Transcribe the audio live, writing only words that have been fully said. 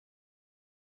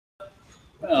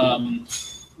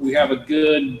We have a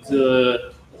good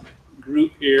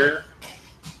group here.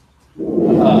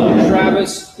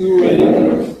 Travis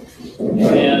Uhrig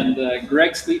and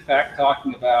Greg Slepak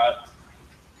talking about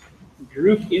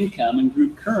group income and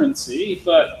group currency,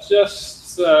 but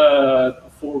just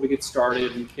before we get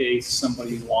started, in case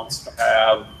somebody wants to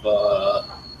have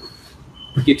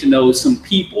get to know some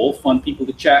people, fun people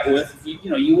to chat with,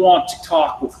 you want to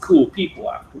talk with cool people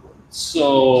afterwards.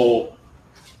 So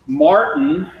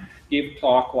Martin gave a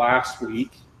talk last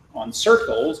week on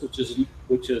circles, which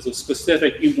is a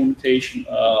specific implementation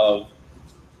of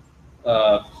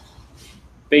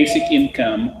basic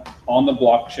income on the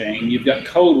blockchain. You've got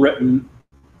code written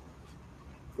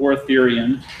for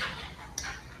Ethereum,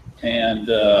 and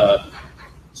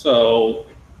so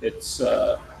it's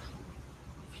a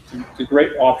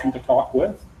great option to talk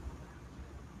with.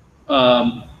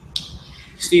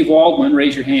 Steve Waldman,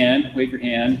 wave your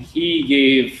hand. He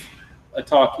gave a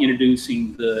talk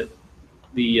introducing the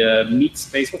meat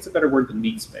space. What's a better word than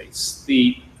meat space?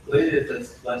 The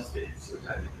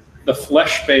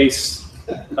flesh space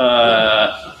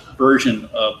version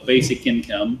of basic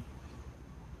income.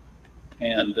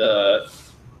 And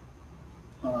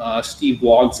Steve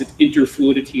blogs at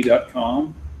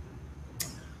interfluidity.com.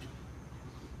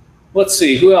 Let's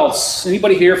see, who else?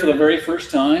 Anybody here for the very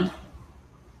first time?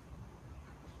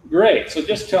 Great, so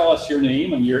just tell us your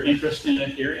name and your interest in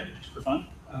Ethereum, just for fun.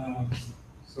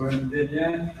 So I'm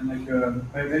Debian, and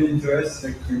my main interest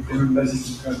is payment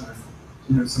basis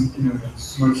income, something of a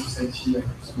small society, like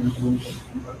a small group of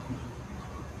people.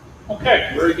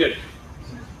 Okay, very good.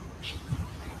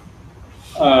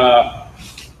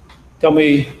 Tell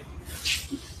me.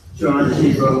 John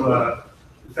Tebow,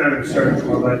 founder of Startup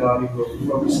Worldwide Lobby, we're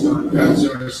focused on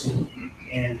crowdsourcing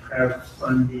and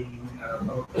crowdfunding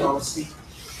public policy,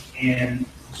 and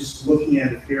just looking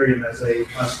at Ethereum as a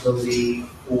possibility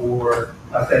for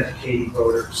authenticating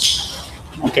voters.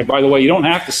 Okay, by the way, you don't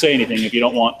have to say anything if you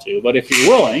don't want to, but if you're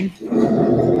willing.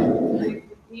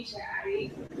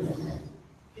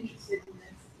 Interested in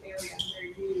this area, I'm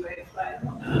very new to it, but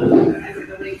as it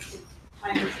relates to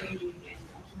climate changing and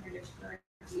alternative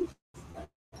currencies,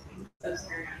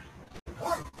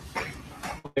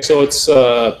 So it's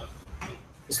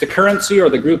the currency or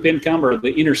the group income or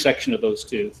the intersection of those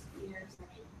two?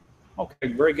 Okay,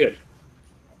 very good.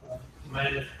 My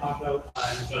name is Paco.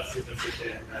 I'm just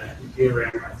interested in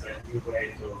Ethereum as a new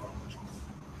way to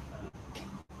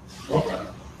program.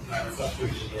 I'm a software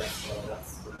engineer, so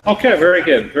that's. Okay, very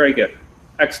good, very good.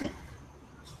 Excellent.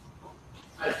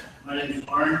 Hi, my name is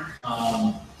Warren.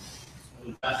 I've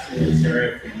invested in this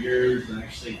area for years, and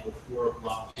actually before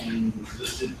blockchain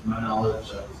existed, to my knowledge,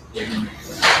 I was getting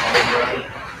about it.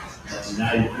 And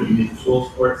now you're putting me in school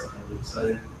sports. I'm really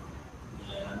excited.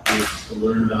 And I'm able to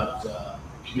learn about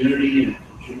community and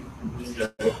community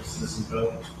of what citizen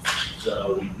code. So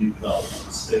we do develop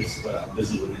in space, but I'm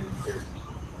busy with it here.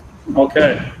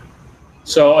 Okay.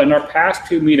 So in our past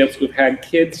two meetups, we've had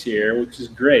kids here, which is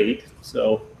great.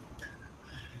 So,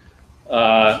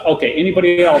 okay,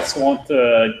 anybody else want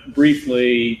to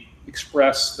briefly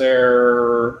express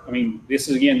their, this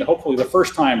is again, hopefully the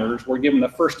first timers, we're giving the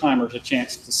first timers a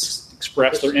chance to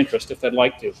express their interest if they'd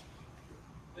like to.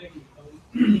 Thank you.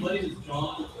 My name is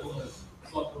John. I'm a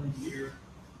software engineer.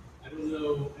 I don't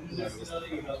know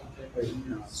nothing about the tech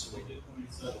engineers, Bitcoin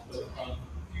stuff, but a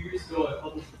few years ago I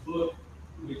published a book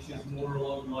which is more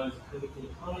along the lines of political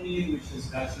economy, which is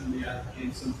passionately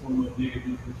advocating some form of negative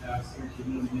income tax or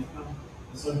minimum income.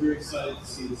 And so I'm very excited to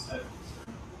see this type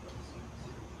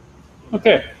of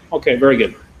Okay, very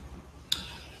good.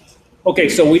 Okay,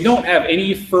 so we don't have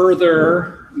any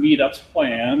further meetups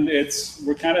planned.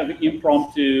 We're kind of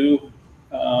impromptu.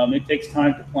 It takes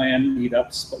time to plan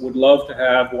meetups, but would love to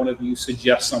have one of you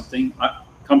suggest something.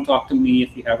 Come talk to me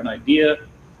if you have an idea.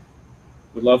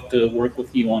 We'd love to work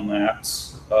with you on that.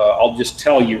 I'll just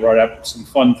tell you right up some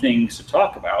fun things to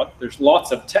talk about. There's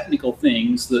lots of technical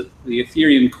things that the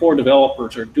Ethereum core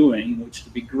developers are doing, which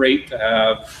would be great to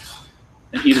have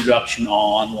an introduction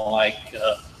on, like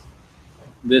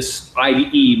this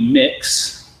IDE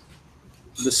mix,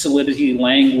 the Solidity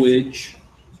language,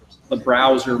 the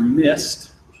browser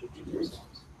Mist.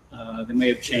 They may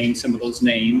have changed some of those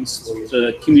names.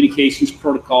 The communications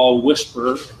protocol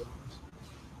Whisper,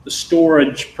 the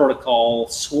storage protocol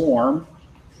Swarm.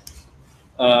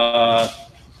 Lots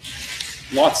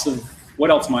of,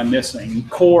 what else am I missing?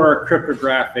 Core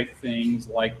cryptographic things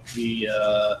like the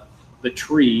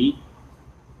tree,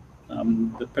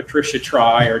 the Patricia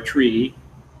Trie or tree.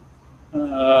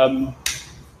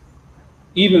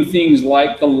 Even things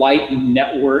like the Light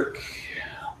Network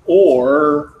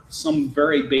or some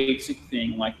very basic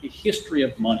thing like the history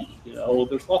of money. You know,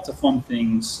 there's lots of fun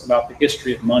things about the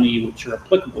history of money which are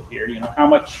applicable here. You know, how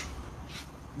much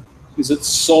is it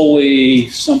solely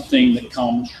something that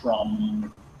comes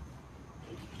from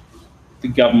the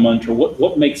government, or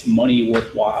what makes money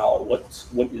worthwhile? What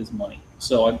is money?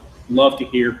 So I'd love to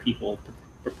hear people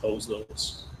propose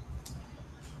those.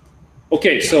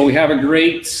 Okay, so we have a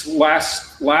great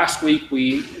last week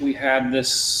we had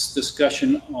this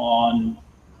discussion on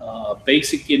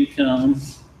basic income,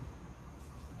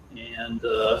 and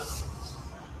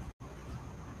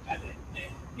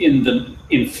in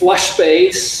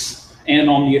Fleshbase and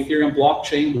on the Ethereum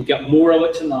blockchain. We've got more of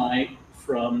it tonight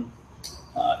from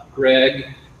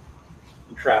Greg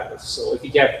and Travis. So if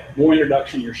you have more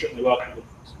introduction, you're certainly welcome to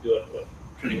do it. But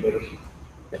turning it over to you.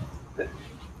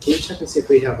 Can you check and see if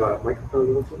we have a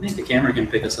microphone? I think the camera can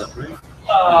pick us up, right?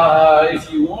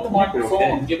 If you want a microphone,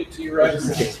 Okay. give it to you right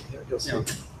now. Okay. Yeah.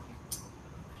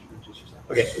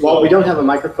 Okay. Well, we don't have a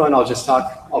microphone. I'll just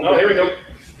talk. No, here we go.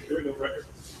 Here we go, Record.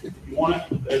 If you want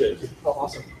it, there it is. Oh,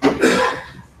 awesome.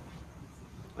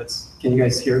 Can you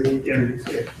guys hear me?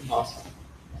 Yeah. Awesome.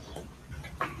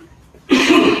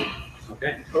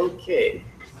 Okay. Okay.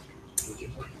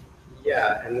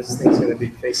 Yeah, and this thing's going to be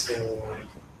facing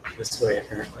this way,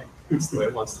 apparently. That's the way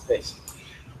it wants to face.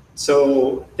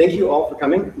 So thank you all for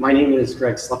coming. My name is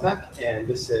Greg Slepak, and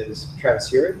this is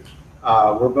Travis Uhrig.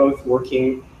 We're both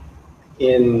working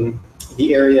in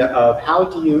the area of how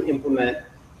do you implement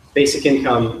basic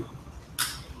income.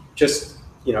 Just,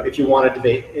 you know, if you wanted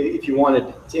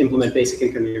to implement basic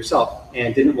income yourself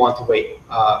and didn't want to wait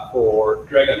for.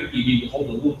 Greg, I think you need to hold it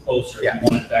a little closer Yeah. if you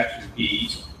want it to actually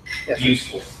be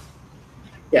useful.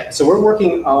 Yeah, so we're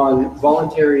working on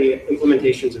voluntary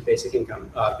implementations of basic income,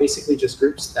 basically just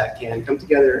groups that can come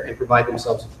together and provide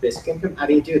themselves with basic income. How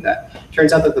do you do that?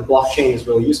 Turns out that the blockchain is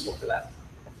really useful for that.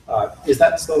 Is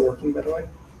that still working, by the way?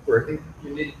 Working?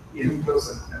 You need even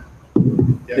closer.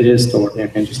 It is still working.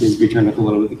 Okay, it just needs to be turned up a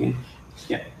little bit again.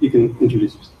 Yeah, you can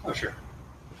introduce yourself. Oh, sure.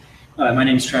 My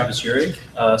name is Travis Uhrig.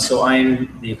 So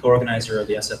I'm the co-organizer of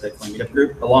the SF Bitcoin Meetup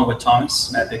group, along with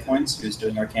Thomas, MadBitcoins, who's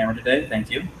doing our camera today.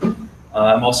 Thank you.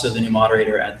 I'm also the new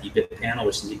moderator at the Bit panel,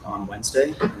 which is on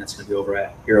Wednesday, and that's going to be over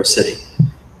at Hero City.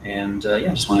 And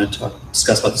yeah, just wanted to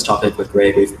discuss about this topic with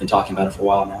Greg. We've been talking about it for a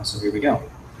while now, so here we go.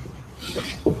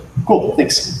 Cool,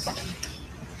 thanks.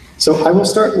 So I will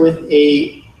start with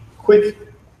a quick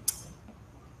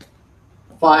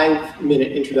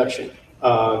 5-minute introduction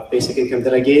of basic income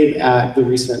that I gave at the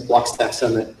recent Blockstack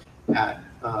Summit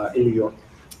in New York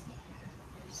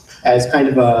as kind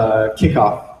of a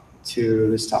kickoff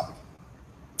to this topic.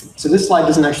 So this slide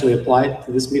doesn't actually apply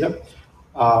to this meetup.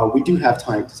 We do have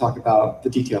time to talk about the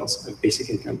details of basic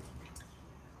income.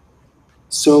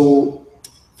 So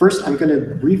first, I'm going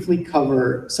to briefly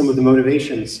cover some of the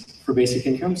motivations for basic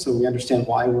income so we understand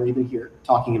why we're even here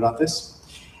talking about this.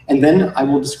 And then I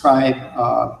will describe,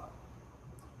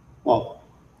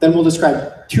 then we'll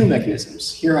describe two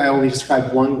mechanisms. Here I only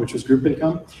described one, which was group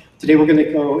income. Today we're going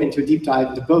to go into a deep dive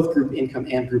into both group income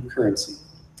and group currency.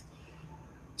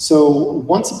 So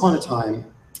once upon a time,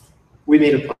 we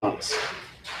made a promise.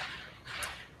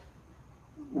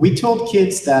 We told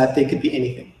kids that they could be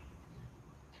anything.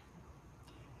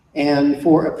 And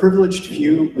for a privileged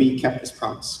few, we kept this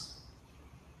promise.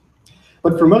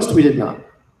 But for most, we did not.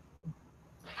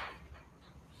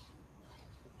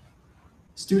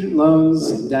 Student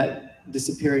loans, debt,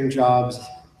 disappearing jobs,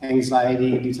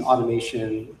 anxiety due to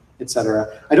automation,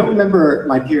 etc. I don't remember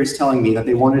my peers telling me that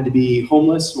they wanted to be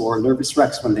homeless or nervous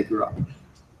wrecks when they grew up.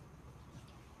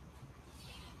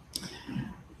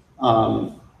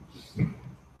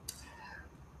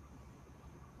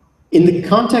 In the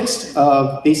context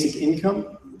of basic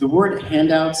income, the word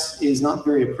handouts is not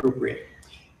very appropriate,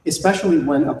 especially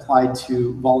when applied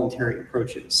to voluntary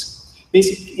approaches.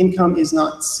 Basic income is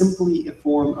not simply a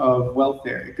form of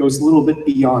welfare. It goes a little bit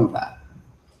beyond that.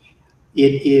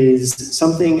 It is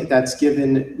something that's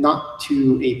given not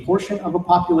to a portion of a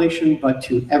population, but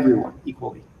to everyone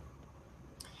equally.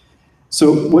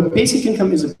 So what basic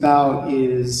income is about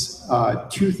is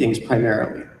two things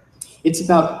primarily. It's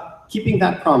about keeping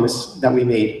that promise that we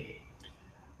made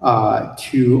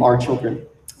to our children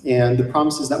and the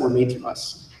promises that were made to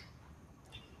us.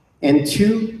 And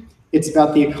two, it's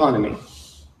about the economy,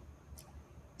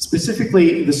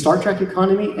 specifically the Star Trek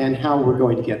economy and how we're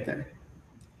going to get there.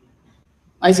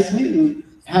 Isaac Newton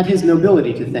had his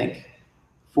nobility to thank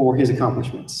for his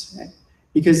accomplishments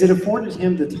because it afforded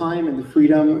him the time and the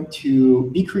freedom to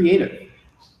be creative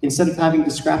instead of having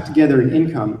to scrap together an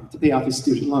income to pay off his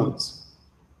student loans.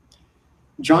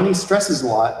 Johnny stresses a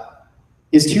lot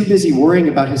is too busy worrying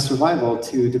about his survival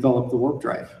to develop the warp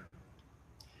drive.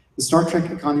 The Star Trek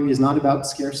economy is not about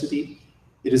scarcity,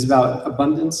 it is about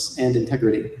abundance and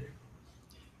integrity.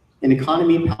 An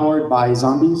economy powered by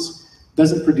zombies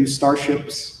doesn't produce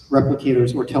starships,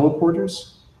 replicators, or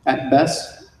teleporters. At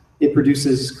best, it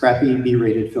produces crappy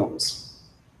B-rated films.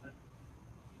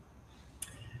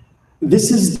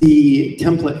 This is the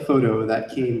template photo that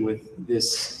came with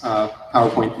this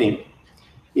PowerPoint theme.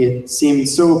 It seemed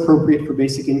so appropriate for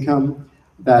basic income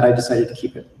that I decided to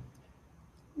keep it.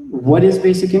 What is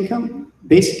basic income?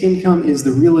 Basic income is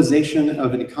the realization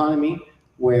of an economy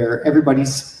where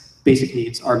everybody's basic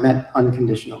needs are met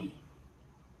unconditionally.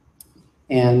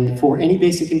 And for any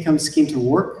basic income scheme to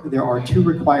work, there are two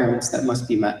requirements that must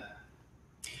be met.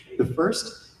 The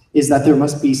first is that there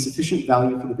must be sufficient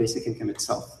value for the basic income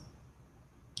itself.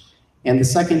 And the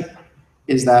second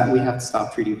is that we have to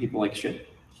stop treating people like shit.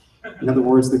 In other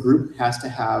words, the group has to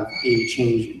have a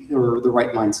change or the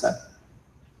right mindset.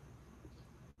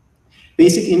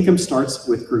 Basic income starts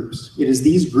with groups. It is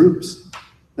these groups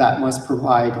that must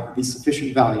provide the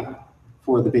sufficient value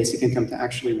for the basic income to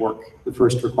actually work, the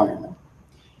first requirement.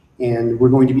 And we're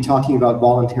going to be talking about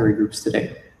voluntary groups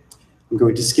today. I'm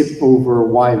going to skip over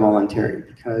why voluntary,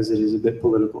 because it is a bit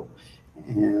political.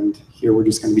 And here we're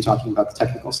just going to be talking about the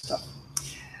technical stuff.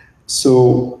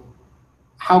 So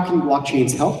how can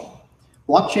blockchains help?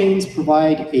 Blockchains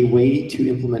provide a way to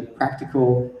implement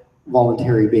practical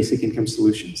voluntary basic income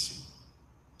solutions.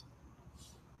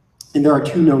 And there are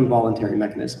two known voluntary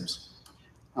mechanisms.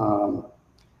 The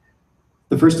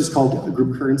first is called a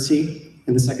group currency,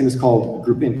 and the second is called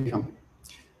group income.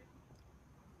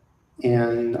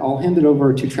 And I'll hand it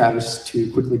over to Travis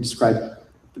to quickly describe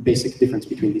the basic difference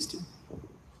between these two.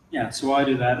 Yeah, so while I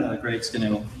do that, Greg's going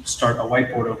to start a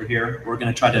whiteboard over here. We're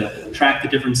going to try to track the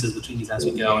differences between these as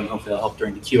we go, and hopefully that'll help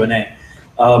during the Q&A. There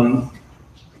are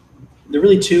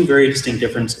really two very distinct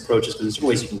different approaches, because there's two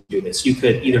ways you can do this. You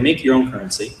could either make your own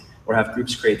currency, or have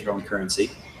groups create their own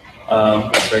currency.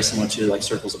 It's very similar to like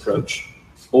Circle's approach.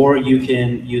 Or you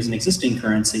can use an existing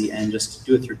currency and just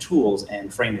do it through tools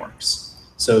and frameworks.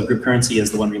 So group currency is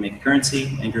the one where you make a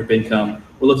currency, and group income,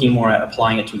 we're looking more at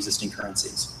applying it to existing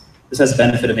currencies. This has the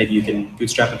benefit of maybe you can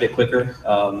bootstrap a bit quicker,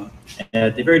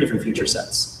 and they're very different feature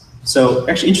sets. So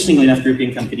actually, interestingly enough, group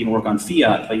income could even work on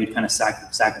fiat, but you'd kind of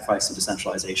sacrifice some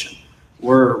decentralization.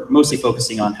 We're mostly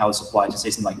focusing on how it's applied to, say,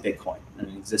 something like Bitcoin,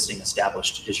 an existing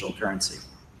established digital currency.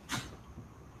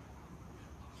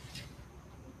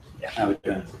 Yeah, how are we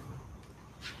doing?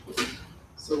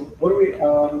 So what do we,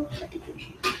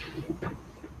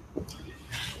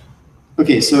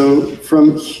 okay, so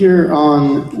from here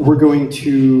on, we're going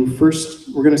to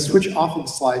switch off of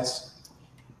the slides,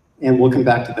 and we'll come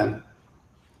back to them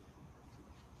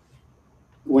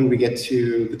when we get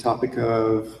to the topic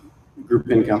of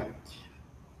group income.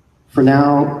 For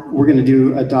now, we're going to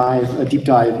do a deep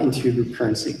dive into group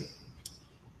currency.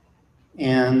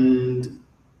 And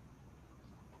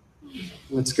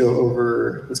let's go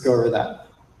over that.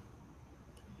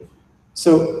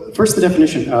 So first, the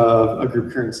definition of a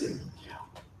group currency.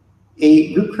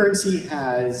 A group currency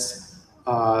has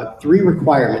three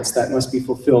requirements that must be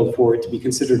fulfilled for it to be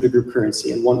considered a group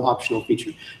currency, and one optional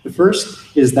feature. The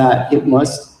first is that it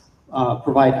must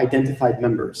provide identified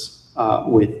members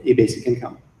with a basic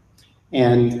income.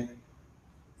 And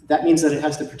that means that it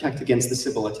has to protect against the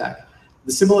Sybil attack.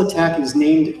 The Sybil attack is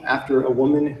named after a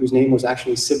woman whose name was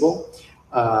actually Sybil,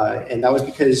 and that was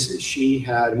because she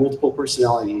had multiple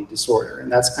personality disorder. And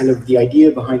that's kind of the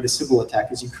idea behind the Sybil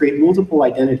attack, is you create multiple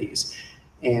identities,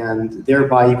 and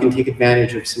thereby you can take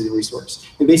advantage of some resource.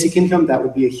 In basic income, that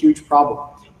would be a huge problem,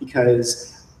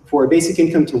 because for a basic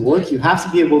income to work, you have to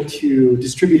be able to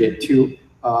distribute it to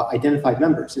identified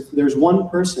members. If there's one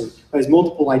person who has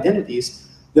multiple identities,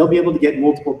 they'll be able to get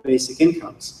multiple basic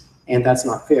incomes, and that's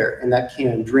not fair, and that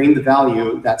can drain the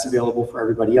value that's available for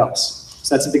everybody else.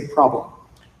 So that's a big problem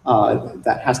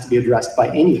that has to be addressed by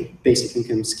any basic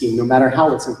income scheme, no matter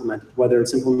how it's implemented, whether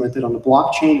it's implemented on the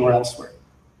blockchain or elsewhere.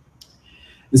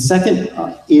 The second,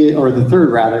 or the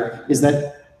third rather, is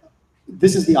that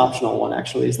this is the optional one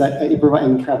actually, is that it provides,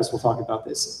 and Travis will talk about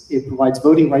this, it provides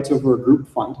voting rights over a group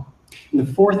fund. And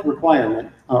the fourth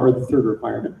requirement, or the third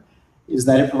requirement, is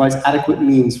that it provides adequate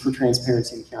means for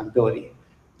transparency and accountability.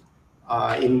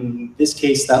 In this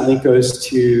case, that link goes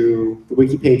to the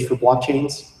wiki page for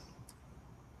blockchains.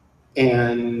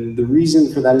 And the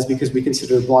reason for that is because we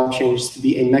consider blockchains to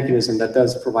be a mechanism that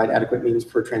does provide adequate means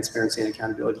for transparency and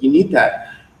accountability. You need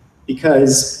that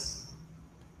because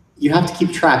you have to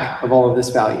keep track of all of this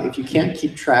value. If you can't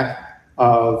keep track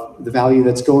of the value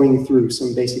that's going through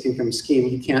some basic income scheme,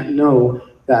 you can't know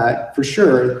that for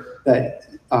sure that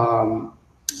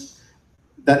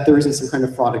that there isn't some kind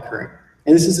of fraud occurring.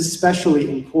 And this is especially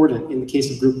important in the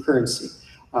case of group currency.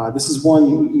 This is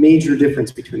one major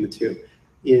difference between the two,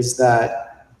 is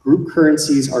that group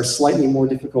currencies are slightly more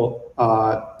difficult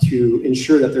to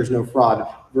ensure that there's no fraud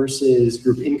versus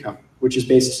group income, which is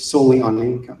based solely on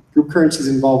income. Group currencies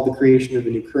involve the creation of a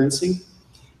new currency.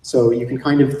 So you can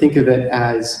kind of think of it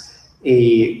as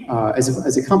a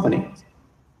company.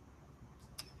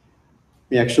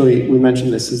 We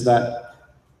mentioned this, is that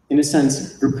in a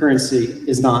sense, group currency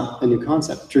is not a new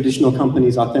concept. Traditional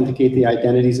companies authenticate the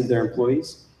identities of their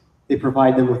employees. They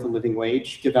provide them with a living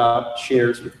wage, give out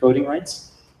shares with voting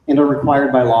rights, and are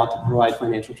required by law to provide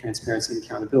financial transparency and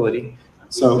accountability.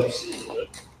 So,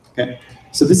 okay.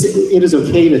 So it is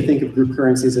okay to think of group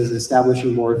currencies as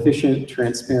establishing more efficient,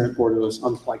 transparent, borderless,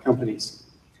 on-the-fly companies.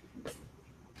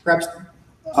 Perhaps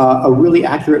a really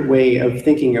accurate way of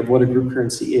thinking of what a group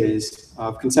currency is,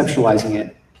 of conceptualizing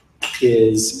it,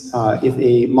 is if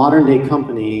a modern day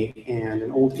company and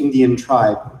an old Indian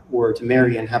tribe were to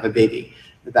marry and have a baby,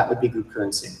 that would be group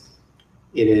currency.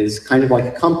 It is kind of like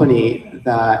a company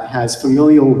that has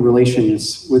familial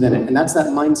relations within it. And that's that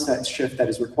mindset shift that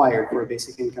is required for a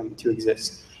basic income to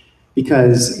exist.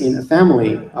 Because in a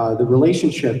family, the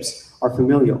relationships are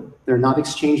familial. They're not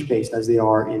exchange-based as they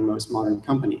are in most modern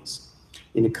companies.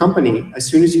 In a company, as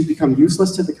soon as you become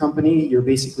useless to the company, you're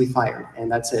basically fired,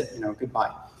 and that's it,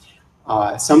 goodbye.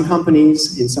 Some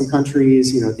companies, in some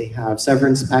countries, they have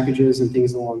severance packages and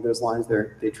things along those lines.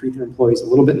 They treat their employees a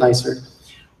little bit nicer.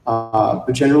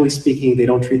 But generally speaking, they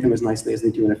don't treat them as nicely as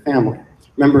they do in a family.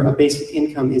 Remember, a basic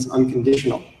income is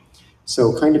unconditional.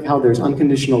 So kind of how there's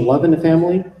unconditional love in a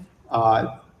family,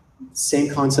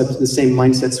 same concept, the same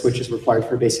mindset switch is required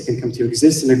for basic income to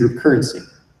exist in a group currency.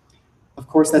 Of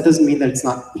course, that doesn't mean that it's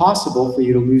not possible for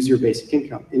you to lose your basic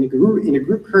income. In a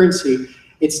group currency,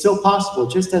 it's still possible,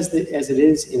 just as it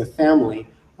is in a family,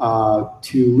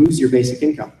 to lose your basic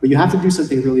income. But you have to do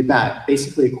something really bad,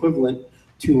 basically equivalent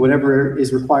to whatever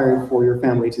is required for your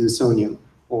family to disown you,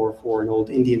 or for an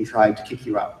old Indian tribe to kick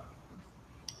you out.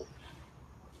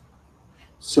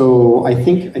 So I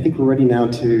think we're ready now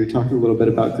to talk a little bit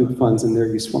about group funds and their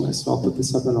usefulness. So I'll put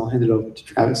this up and I'll hand it over to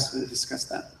Travis to discuss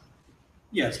that.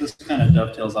 Yeah, so this kind of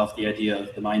dovetails off the idea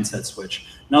of the mindset switch.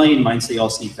 Not only need mindset, you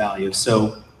also need value.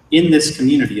 So in this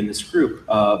community, in this group,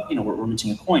 we're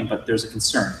minting a coin, but there's a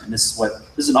concern. And this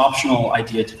is an optional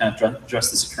idea to kind of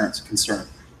address this current concern.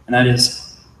 And that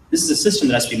is, this is a system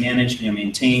that has to be managed,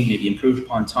 maintained, maybe improved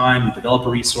upon time with developer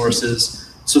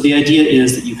resources. So the idea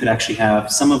is that you could actually have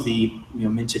some of the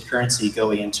minted currency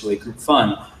going into a group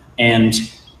fund. And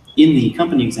in the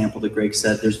company example that Greg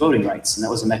said, there's voting rights. And that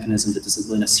was a mechanism that doesn't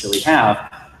really necessarily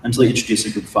have until you introduce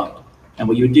a group fund. And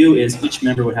what you would do is each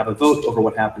member would have a vote over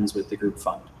what happens with the group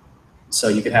fund. So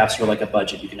you could have sort of like a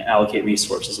budget. You can allocate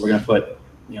resources. We're going to put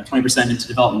 20% into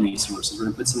development resources. We're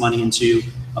going to put some money into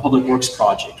a public works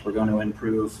project. We're going to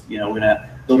improve, we're going to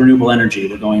build renewable energy.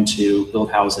 We're going to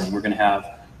build housing. We're going to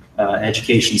have an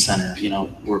education center,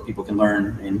 where people can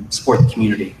learn and support the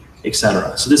community, et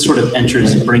cetera. So this sort of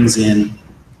brings in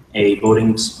a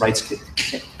voting rights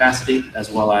capacity, as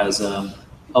well as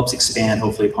helps expand,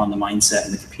 hopefully, upon the mindset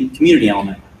and the community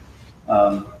element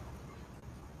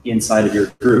inside of your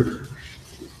group.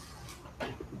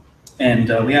 And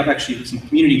we have actually some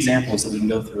community examples that we can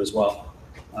go through as well.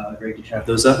 Greg, did you have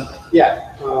those up?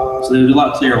 Yeah. So they're a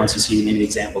lot clearer once you see maybe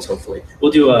examples, hopefully.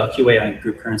 We'll do a QA on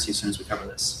group currency as soon as we cover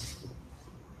this.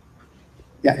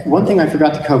 Yeah, one thing I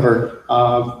forgot to cover,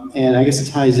 and I guess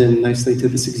it ties in nicely to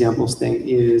this examples thing,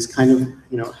 is kind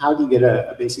of, how do you get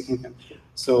a basic income?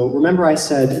 So remember I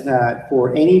said that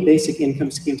for any basic income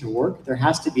scheme to work, there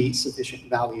has to be sufficient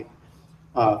value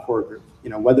for a group.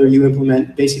 Whether you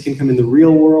implement basic income in the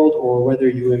real world or whether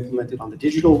you implement it on the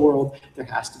digital world, there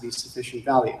has to be sufficient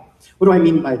value. What do I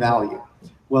mean by value?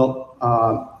 Well,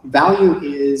 value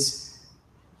is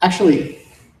actually,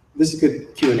 this is a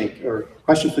good Q&A or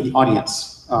question for the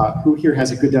audience. Who here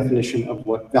has a good definition of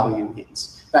what value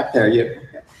means? Back there, you.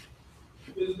 Okay.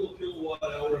 Physical kilowatt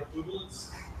hour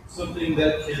equivalence, something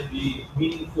that can be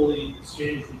meaningfully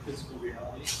exchanged in physical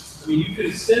reality. I mean, you could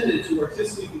extend it to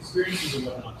artistic experiences and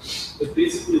whatnot, but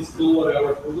basically it's kilowatt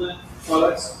hour equivalent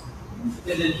products,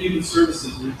 and then human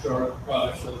services, which are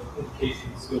products of education,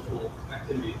 skillful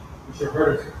activity, which are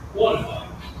harder to quantify.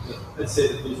 But I'd say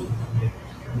that those are the main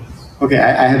terms. Okay,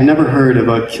 I have never heard of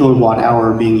a kilowatt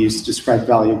hour being used to describe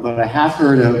value, but I have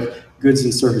heard of goods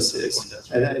and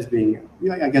services as being,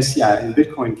 I guess, yeah, in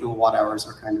Bitcoin, kilowatt hours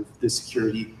are kind of the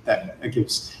security that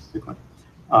gives Bitcoin.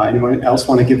 Anyone else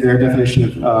want to give their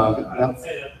definition of I would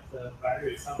say that the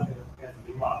value is something that can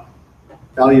be marked.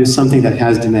 Value is something that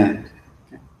has demand.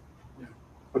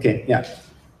 Okay, yeah.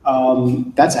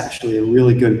 That's actually a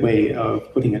really good way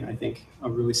of putting it, I think, a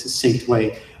really succinct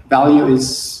way. Value is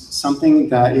something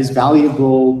that is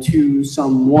valuable to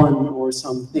someone or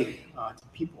something, to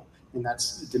people, and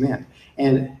that's demand.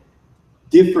 And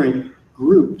different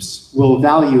groups will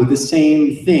value the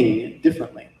same thing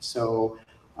differently. So,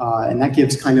 and that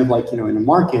gives kind of like, in a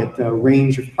market, the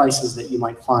range of prices that you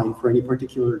might find for any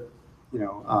particular,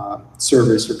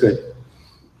 service or good.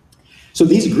 So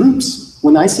these groups,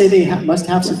 when I say they must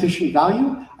have sufficient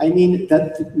value, I mean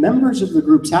that the members of the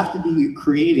groups have to be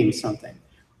creating something,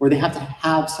 or they have to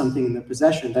have something in their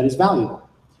possession that is valuable.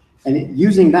 And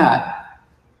using that,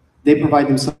 they provide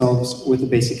themselves with a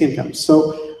basic income.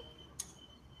 So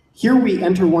here we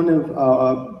enter one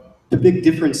of the big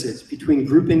differences between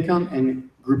group income and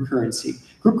group currency.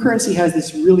 Group currency has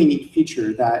this really neat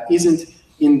feature that isn't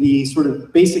in the sort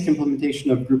of basic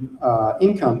implementation of group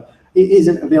income. It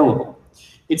isn't available.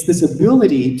 It's this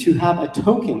ability to have a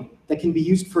token that can be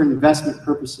used for investment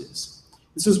purposes.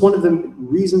 This is one of the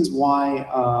reasons why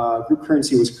group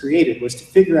currency was created, was to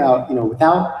figure out,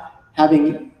 without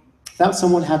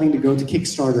someone having to go to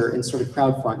Kickstarter and sort of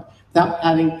crowdfund, without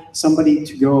having somebody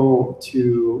to go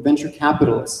to venture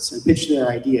capitalists and pitch their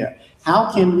idea,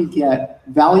 how can we get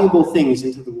valuable things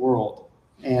into the world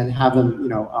and have them,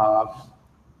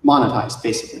 monetized,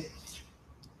 basically?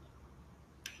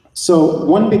 So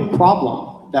one big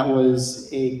problem that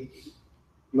was a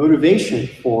motivation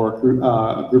for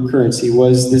group currency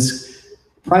was this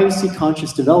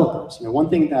privacy-conscious developers. One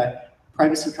thing that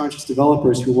privacy-conscious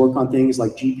developers who work on things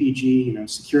like GPG,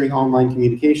 securing online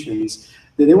communications,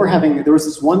 there was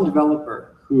this one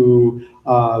developer who,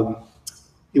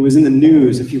 it was in the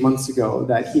news a few months ago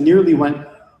that he nearly went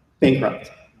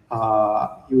bankrupt.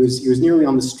 He was nearly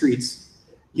on the streets.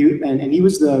 And he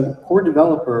was the core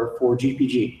developer for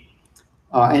GPG.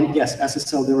 And yes,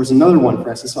 SSL, there was another one for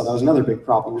SSL. That was another big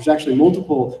problem. There's actually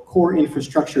multiple core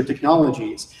infrastructure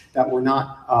technologies that were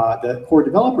not, the core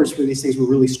developers for these things were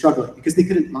really struggling because they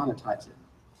couldn't monetize it.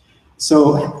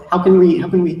 So how can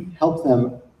we help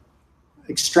them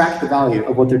extract the value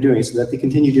of what they're doing so that they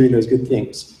continue doing those good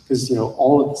things? Because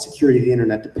all of the security of the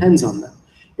internet depends on them.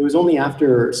 It was only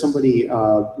after somebody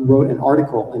wrote an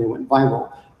article and it went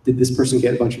viral did this person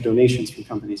get a bunch of donations from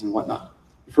companies and whatnot.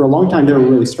 For a long time, they were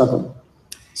really struggling.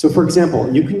 So for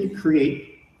example, you can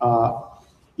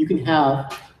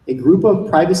have a group of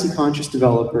privacy-conscious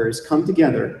developers come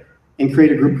together and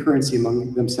create a group currency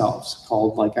among themselves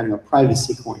called, like, I don't know,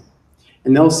 privacy coin.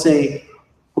 And they'll say,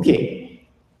 okay,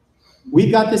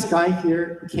 we've got this guy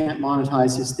here who can't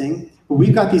monetize his thing, but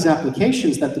we've got these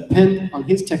applications that depend on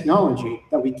his technology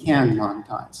that we can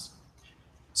monetize.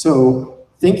 So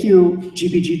thank you,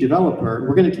 GPG developer.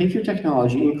 We're going to take your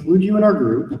technology, include you in our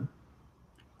group.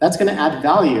 That's going to add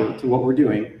value to what we're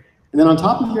doing. And then on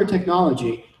top of your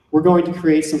technology, we're going to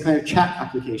create some kind of chat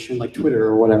application like Twitter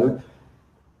or whatever.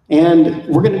 And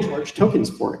we're going to charge tokens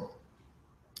for it.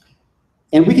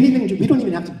 And we don't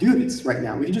even have to do this right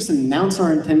now. We can just announce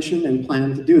our intention and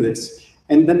plan to do this.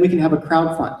 And then we can have a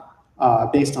crowdfund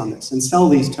based on this and sell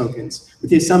these tokens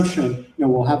with the assumption,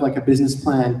 we'll have like a business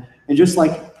plan. And just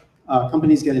like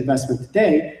companies get investment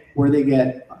today, where they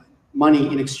get money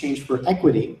in exchange for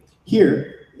equity,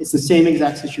 here, it's the same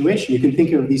exact situation. You can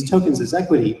think of these tokens as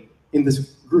equity in this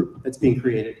group that's being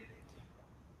created.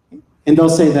 And they'll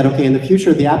say that, okay, in the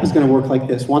future, the app is going to work like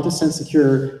this. Want to send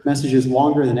secure messages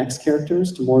longer than X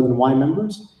characters to more than Y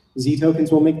members? Z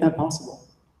tokens will make that possible.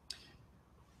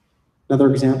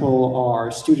 Another example are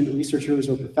student researchers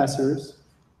or professors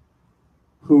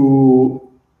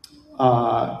who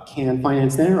can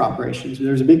finance their operations.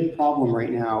 There's a big problem right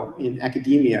now in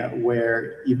academia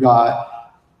where you've got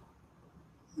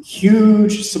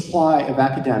huge supply of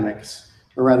academics,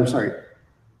 or rather,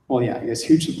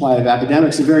 huge supply of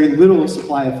academics and very little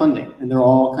supply of funding, and they're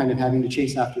all kind of having to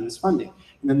chase after this funding.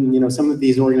 And then, some of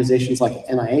these organizations like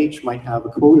NIH might have a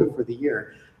quota for the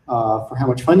year for how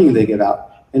much funding they give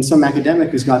out. And some academic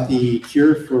who's got the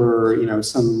cure for,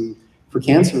 for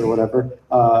cancer or whatever,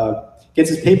 gets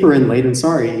his paper in late and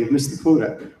sorry, you've missed the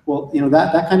quota. Well,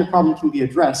 that kind of problem can be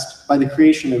addressed by the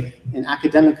creation of an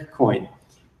academic coin,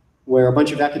 where a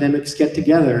bunch of academics get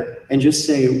together and just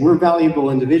say, we're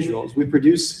valuable individuals. We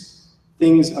produce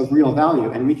things of real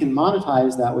value, and we can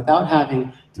monetize that without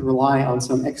having to rely on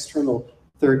some external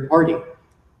third party.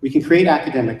 We can create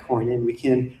academic coin, and we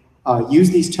can use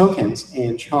these tokens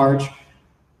and charge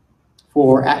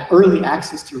for early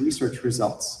access to research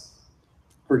results.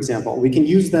 For example, we can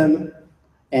use them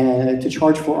to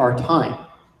charge for our time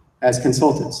as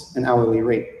consultants, an hourly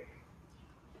rate.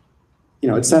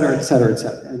 et cetera, et cetera, et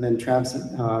cetera. And then Travis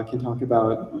can talk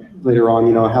about later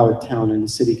on, how a town and a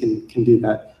city can do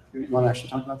that. You want to actually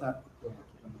talk about that?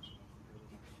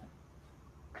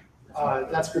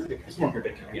 That's group Bitcoin. It's more group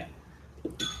Bitcoin, yeah.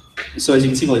 So as you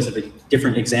can see, all these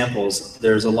different examples,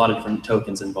 there's a lot of different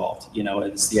tokens involved.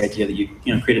 It's the idea that you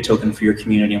create a token for your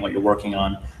community and what you're working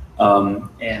on,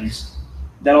 and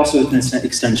that also can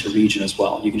extend to region as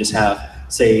well. You can just have,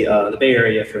 say, the Bay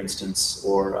Area, for instance,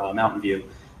 or Mountain View.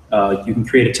 You can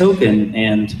create a token,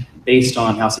 and based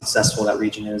on how successful that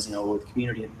region is, with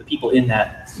community, the people in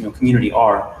that community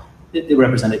are, it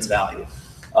represents its value.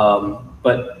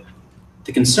 But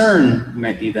the concern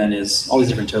might be then is all these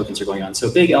different tokens are going on. So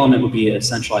a big element would be a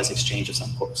centralized exchange of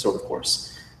some sort, of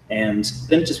course. And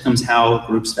then it just becomes how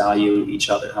groups value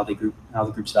each other, how the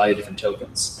groups value different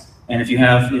tokens. And if you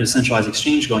have centralized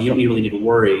exchange going, you don't really need to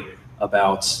worry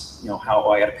about how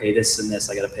I got to pay this and this.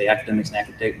 I got to pay academics and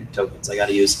academic tokens. I got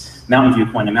to use Mountain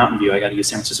View coin and Mountain View. I got to use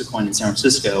San Francisco coin in San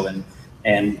Francisco,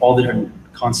 and all the different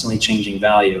constantly changing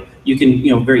value. You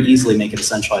can very easily make it a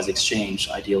centralized exchange,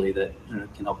 ideally, that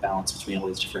can help balance between all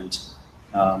these different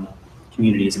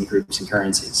communities and groups and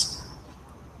currencies.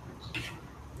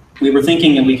 We were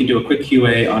thinking that we could do a quick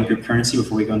QA on group currency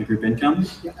before we go into group income.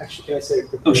 Yeah, actually, can I say a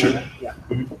quick Oh, sure. on that? Yeah.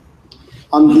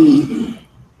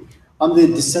 On the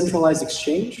decentralized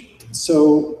exchange,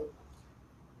 so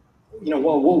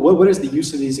what is the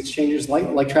use of these exchanges?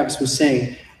 Like Travis was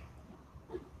saying,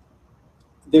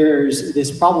 there's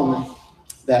this problem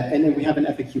that, and then we have an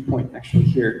FAQ point actually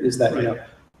here, is that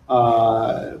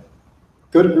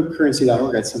go to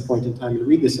groupcurrency.org at some point in time and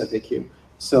read this FAQ.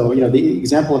 So the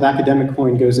example of academic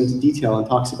coin goes into detail and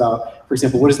talks about, for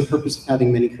example, what is the purpose of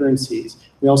having many currencies?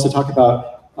 We also talk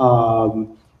about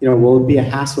will it be a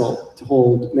hassle to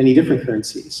hold many different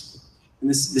currencies? And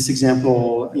this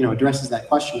example, addresses that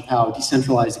question of how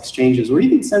decentralized exchanges, or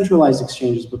even centralized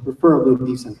exchanges, but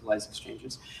preferably decentralized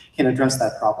exchanges, can address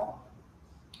that problem.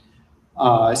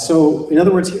 So, in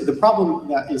other words, the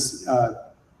problem is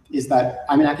that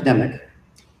I'm an academic.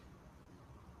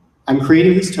 I'm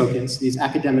creating these tokens, these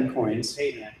academic coins.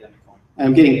 And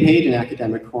I'm getting paid in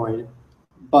academic coin,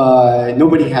 but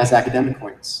nobody has academic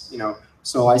coins.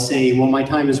 So I say, well, my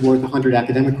time is worth 100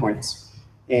 academic coins.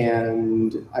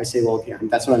 And I say, well, okay,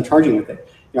 that's what I'm charging with it.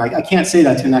 I can't say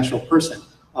that to an actual person.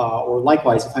 Or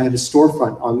likewise, if I have a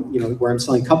storefront on, where I'm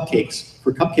selling cupcakes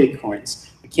for cupcake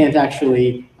coins, I can't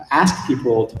actually ask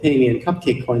people to pay me in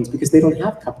cupcake coins because they don't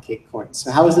have cupcake coins.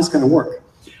 So how is this going to work?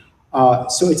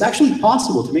 So it's actually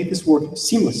possible to make this work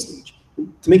seamlessly,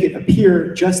 to make it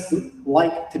appear just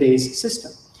like today's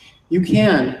system. You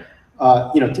can,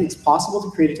 it's possible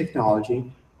to create a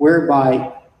technology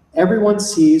whereby everyone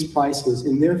sees prices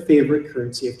in their favorite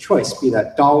currency of choice, be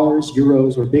that dollars,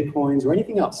 euros, or bitcoins, or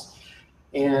anything else.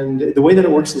 And the way that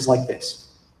it works is like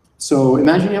this. So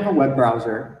imagine you have a web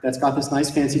browser that's got this nice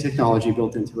fancy technology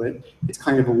built into it. It's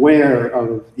kind of aware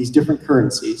of these different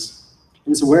currencies,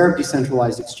 and it's aware of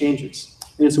decentralized exchanges.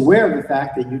 And it's aware of the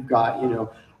fact that you've got,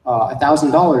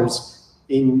 $1,000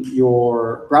 in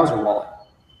your browser wallet.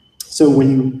 So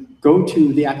when you go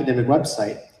to the academic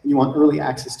website and you want early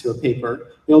access to a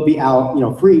paper, it'll be out,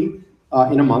 free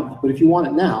in a month. But if you want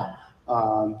it now,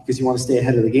 because you want to stay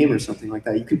ahead of the game or something like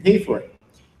that, you can pay for it.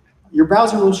 Your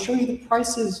browser will show you the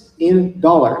prices in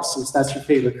dollars, since that's your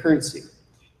favorite currency.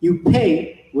 You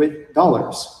pay with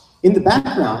dollars. In the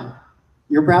background,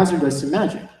 your browser does some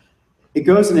magic. It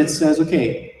goes and it says,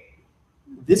 okay,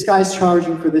 this guy's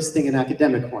charging for this thing in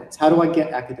academic coins. How do I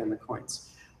get academic coins?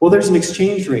 Well, there's an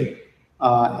exchange rate,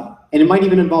 and it might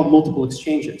even involve multiple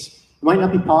exchanges. It might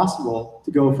not be possible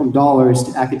to go from dollars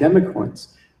to academic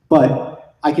coins,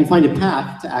 but I can find a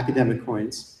path to academic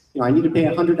coins. I need to pay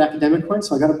 100 academic coins,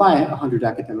 so I got to buy 100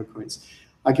 academic coins.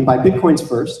 I can buy bitcoins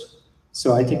first,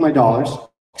 so I take my dollars,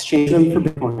 exchange them for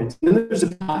bitcoins, and then there's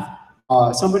a path.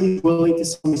 Somebody's willing to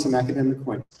sell me some academic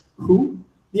coins. Who?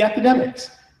 The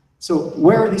academics. So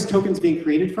where are these tokens being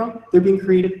created from? They're being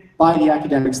created by the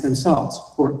academics themselves.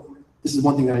 Or this is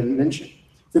one thing that I didn't mention.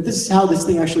 That this is how this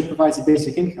thing actually provides a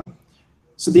basic income.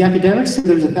 So the academics,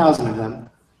 there's 1,000 of them,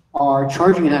 are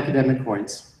charging in academic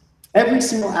coins. Every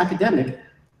single academic,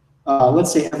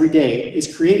 let's say every day,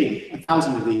 is creating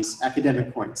 1,000 of these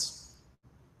academic coins.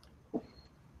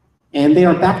 And they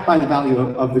are backed by the value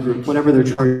of the group, whatever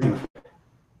they're charging.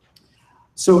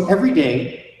 So every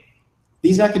day,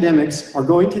 these academics are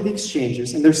going to the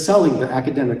exchanges and they're selling their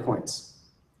academic coins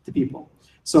to people.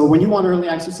 So when you want early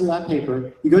access to that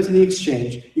paper, you go to the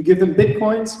exchange, you give them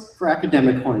bitcoins for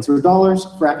academic coins, or dollars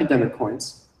for academic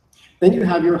coins. Then you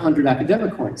have your 100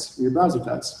 academic coins, your browser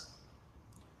does.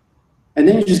 And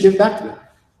then you just give it back to them.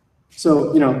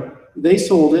 So, they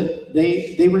sold it.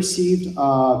 They received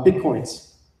Bitcoins.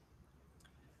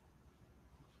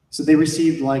 So they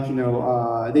received like,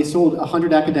 they sold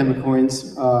 100 academic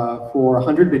coins for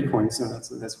 100 Bitcoins.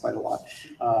 So that's quite a lot.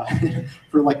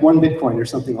 For like 1 Bitcoin or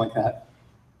something like that.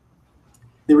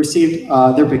 They received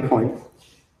their Bitcoin.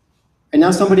 And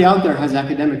now somebody out there has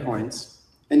academic coins.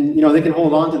 And they can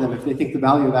hold on to them if they think the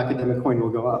value of academic coin will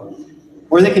go up.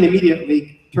 Or they can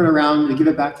immediately turn around and give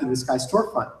it back to this guy's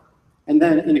storefront. And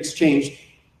then in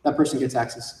exchange, that person gets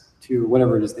access to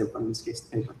whatever it is they want, in this case,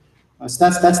 the paper. So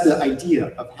that's the idea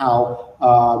of how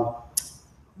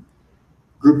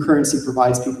group currency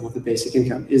provides people with a basic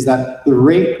income, is that the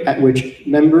rate at which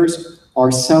members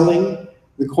are selling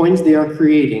the coins they are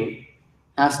creating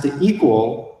has to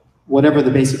equal whatever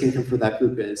the basic income for that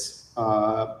group is.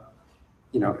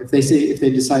 If they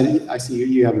decide, I see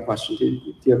you have a question. Do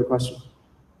you have a question?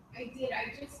 I did.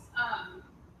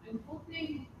 I'm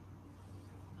hoping,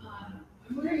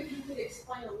 I'm wondering if you could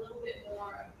explain a little bit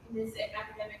more in this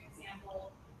academic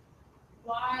example,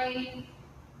 why,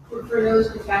 for those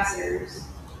professors,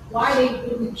 why they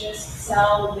wouldn't just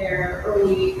sell their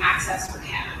early access for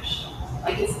cash.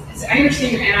 Like, I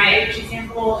understand your NIH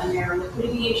example and their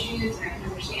liquidity issues, and I can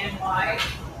understand why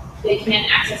they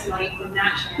can't access money from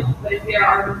that channel. But if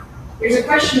there's a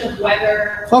question of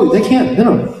whether... Oh, they can't,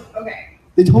 no. Okay.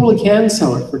 They totally can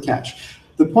sell it for cash.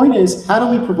 The point is, how do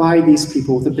we provide these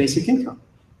people with a basic income?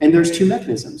 And there's 2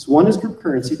 mechanisms. One is group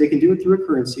currency. They can do it through a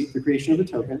currency, the creation of a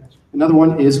token. Another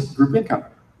one is group income.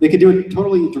 They can do it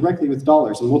totally directly with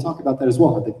dollars, and we'll talk about that as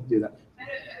well, how they can do that. At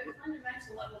a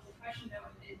fundamental level, the question, though,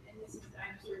 and this is,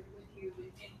 I'm sort of with you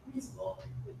in principle,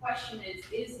 the question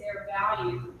is there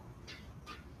value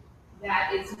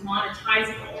that is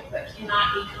monetizable but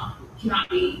cannot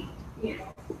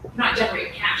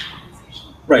generate cash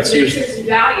compensation? Right. So there's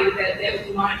value that would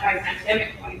be monetized in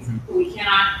academic coins, but we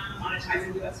cannot monetize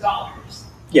in US dollars.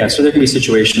 Yeah, so there can be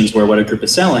situations where what a group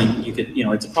is selling, you could,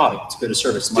 it's a product, it's a good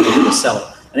service, somebody to sell it.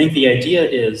 I think the idea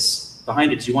is,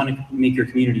 behind it is you want to make your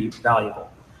community valuable.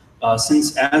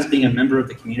 Since as being a member of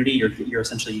the community, you're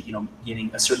essentially, getting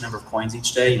a certain number of coins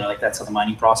each day, like that's how the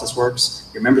mining process works.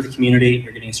 You're a member of the community,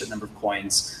 you're getting a certain number of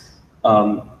coins.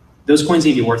 Those coins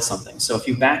need to be worth something. So if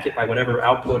you back it by whatever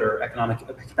output or economic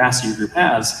capacity your group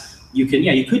has, you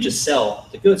could just sell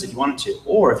the goods if you wanted to.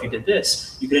 Or if you did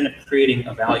this, you could end up creating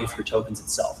a value for your tokens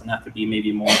itself. And that could be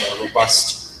maybe more of a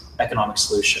robust economic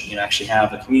solution. Actually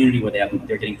have a community where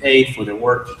they're getting paid for their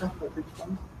work.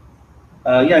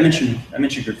 Yeah, I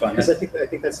mentioned group fund. Because I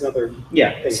think that's another.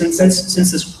 Yeah,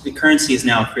 since the currency is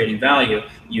now creating value,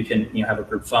 you can have a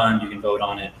group fund. You can vote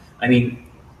on it. I mean,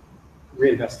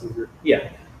 reinvest in the group.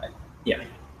 Yeah, yeah.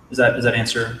 Does that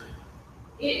answer?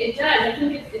 It does. I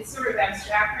think it's sort of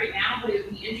abstract right now, but it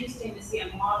would be interesting to see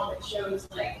a model that shows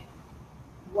like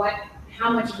how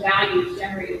much value is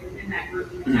generated within that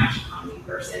group in the cash economy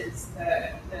versus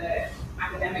the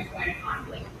academic coin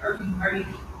economy. Like,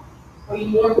 are you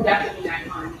more productive in that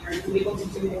economy? Are you able to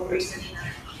do more research in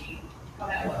that economy? How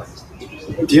that works?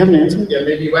 Do you have an answer? Yeah,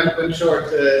 maybe one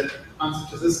short answer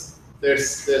to this.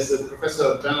 There's a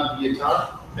professor Bernard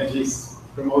Vietar, and he's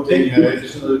promoting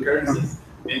additional currencies,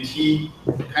 and he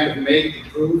kind of made the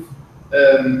proof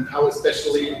how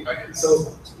especially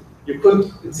so you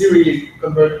could in theory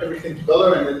convert everything to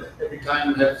dollar, and then every time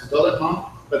you have the dollar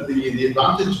amount. But the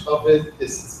advantage of it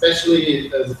is especially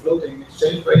the floating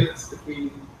exchange rates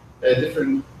between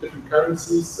different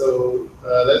currencies. So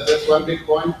that's one big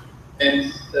point.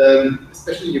 And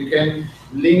especially you can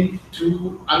link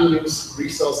 2 unused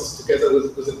resources together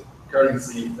with a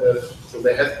currency. So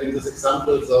there has been these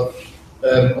examples of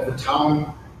a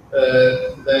town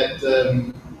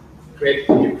that created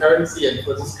a new currency, and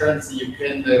for this currency you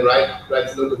can ride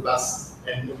the local bus,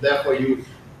 and therefore you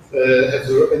have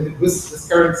and with this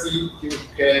currency you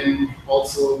can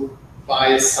also buy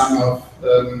a sum of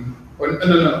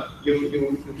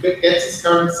you get this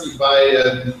currency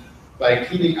by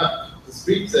cleaning up the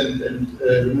streets and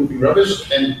removing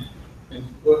rubbish, and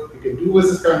what you can do with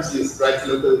this currency is ride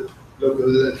the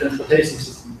local transportation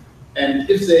system. And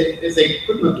if they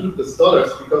could not do this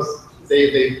dollars because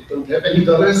they don't have any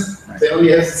dollars, they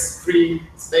only have free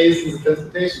space in the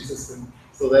transportation system.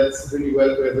 So that's really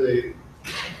where they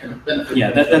kind of benefit.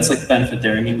 Yeah, that's like the benefit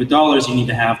there. I mean, with dollars, you need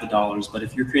to have the dollars, but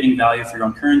if you're creating value for your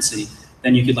own currency,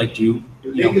 then you could like you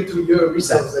link it to your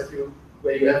resource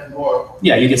where you have more.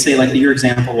 Yeah, you could say like your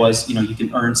example was, you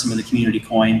can earn some of the community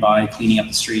coin by cleaning up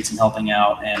the streets and helping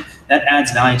out, and that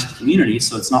adds value to the community.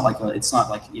 So it's not like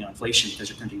inflation because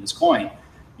you're printing this coin.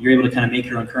 You're able to kind of make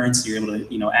your own currency. You're able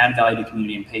to add value to the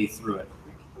community and pay through it.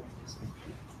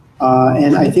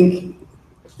 And I think,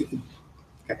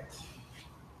 okay.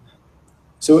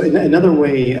 So another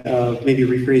way of maybe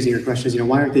rephrasing your question is,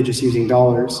 why aren't they just using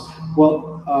dollars?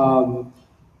 Well,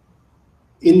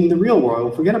 in the real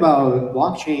world, forget about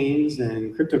blockchains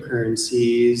and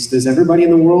cryptocurrencies. Does everybody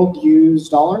in the world use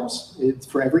dollars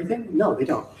for everything? No, they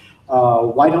don't.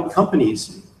 Why don't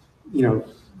companies,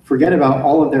 forget about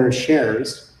all of their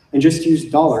shares and just use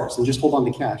dollars and just hold on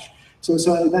to cash? So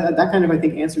that kind of, I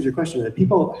think, answers your question, that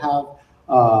people have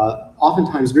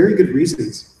oftentimes very good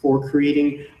reasons for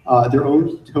creating their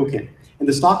own token. And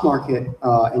the stock market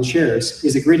and shares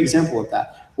is a great example of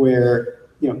that, where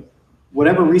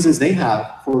whatever reasons they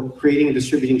have for creating and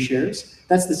distributing shares,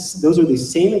 those are the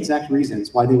same exact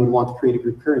reasons why they would want to create a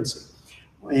group currency.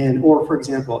 Or for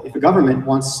example, if a government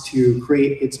wants to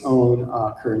create its own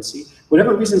currency,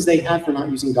 whatever reasons they have for not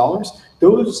using dollars,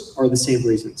 those are the same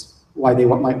reasons why they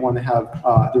might want to have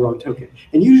their own token.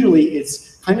 And usually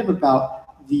it's kind of about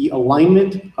the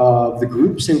alignment of the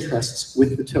group's interests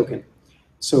with the token.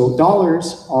 So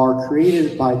dollars are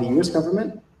created by the US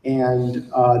government, and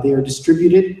they are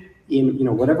distributed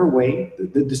in whatever way.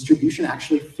 The distribution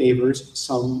actually favors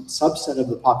some subset of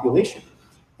the population.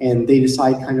 And they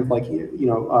decide kind of like,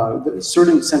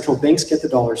 certain central banks get the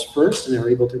dollars first, and they're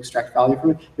able to extract value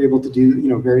from it. They're able to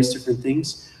do various different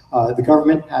things. The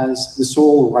government has the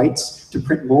sole rights to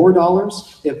print more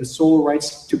dollars. They have the sole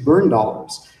rights to burn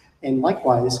dollars. And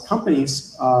likewise,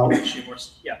 companies. You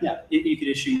could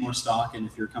issue more stock, and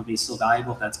if your company is still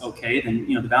valuable, if that's okay, then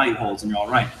the value holds, and you're all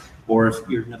right. Or if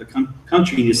you're another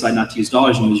country and you decide not to use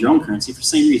dollars and use your own currency for the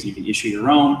same reason, you can issue your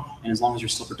own, and as long as you're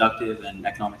still productive and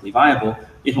economically viable,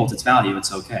 it holds its value.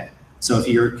 It's okay. So if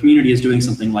your community is doing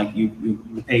something like you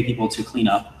pay people to clean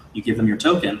up, you give them your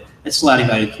token, it's still adding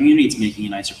value to the community, it's making a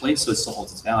nicer place, so it still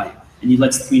holds its value. And you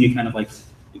let the community kind of like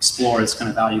explore its kind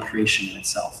of value creation in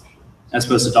itself. As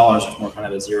opposed to dollars, which is more kind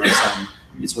of a zero sum.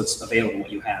 It's what's available,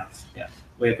 what you have. Yeah.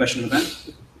 We have a question in the back?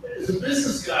 As a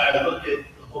business guy, I look at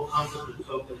the whole concept of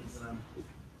tokens, and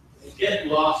I get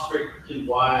lost very quickly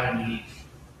why I need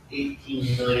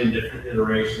 18 million different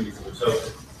iterations of a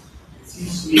token. It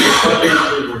seems to me that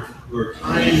fundamentally we're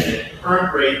tying a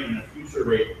current rate and a future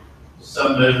rate to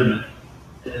some measurement,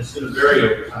 and it's going to vary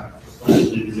over time. It's not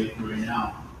predicting right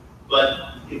now.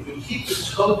 But if we keep the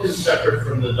token separate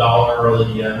from the dollar or the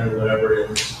yen or whatever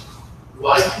it is,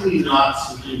 why can we not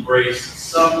simply embrace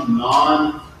some the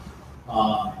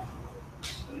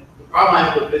problem I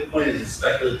have with Bitcoin is it's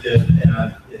speculative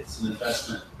and it's an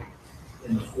investment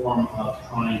in the form of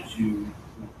trying to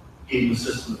game the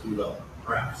system, if you will,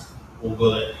 perhaps. We'll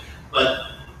go there.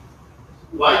 But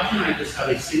why can't I just have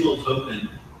a single token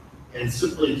and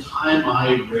simply tie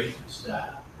my rate to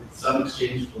that at some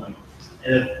exchange point?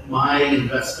 And if my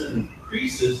investment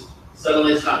increases,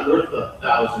 suddenly it's not worth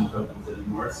 1,000 tokens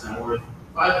anymore. It's now worth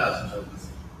 5,000 tokens.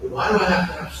 But why do I have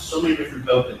to have so many different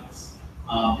tokens?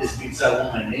 Is it because I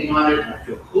want my name on it and I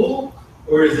feel cool?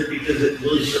 Or is it because it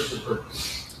really serves a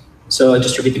purpose? So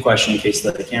just to repeat the question in case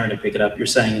the camera didn't pick it up, you're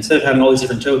saying instead of having all these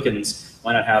different tokens,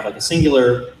 why not have like a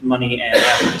singular money and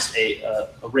have just a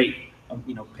rate,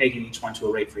 pegging each one to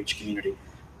a rate for each community?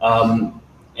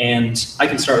 And I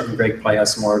can start with Greg, probably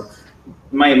has some more.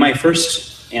 My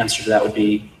first answer to that would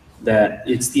be that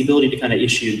it's the ability to kind of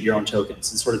issue your own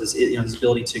tokens. It's sort of this, this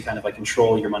ability to kind of like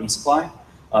control your money supply.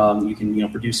 You can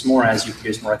produce more as you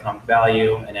produce more economic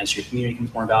value, and as your community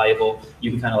becomes more valuable, you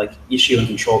can kind of like issue and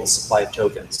control the supply of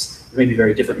tokens. It may be a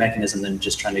very different mechanism than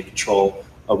just trying to control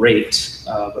a rate.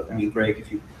 But I mean, Greg,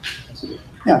 if you.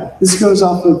 Yeah, this goes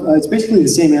off of, it's basically the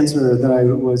same answer that I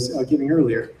was giving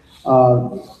earlier.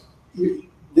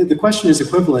 The question is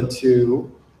equivalent to,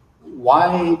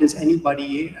 why does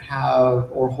anybody have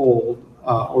or hold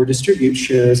or distribute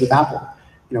shares of Apple?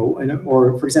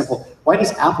 Or for example, why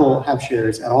does Apple have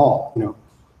shares at all?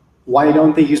 Why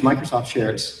don't they use Microsoft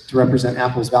shares to represent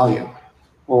Apple's value?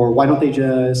 Or why don't they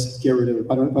just get rid of it?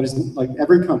 Why doesn't like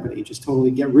every company just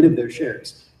totally get rid of their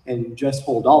shares and just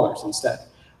hold dollars instead?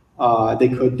 They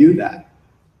could do that,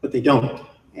 but they don't.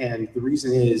 And the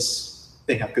reason is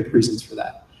they have good reasons for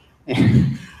that.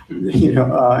 And,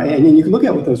 and then you can look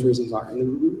at what those reasons are,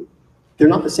 and they're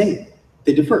not the same.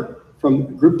 They differ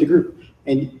from group to group.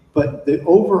 But the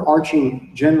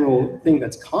overarching general thing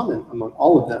that's common among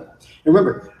all of them, and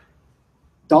remember,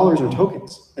 dollars are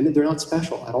tokens, and they're not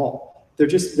special at all. They're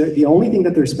the only thing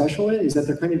that they're special in is that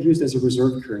they're kind of used as a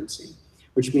reserve currency,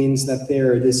 which means that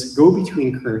they're this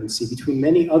go-between currency between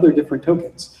many other different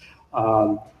tokens.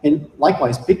 And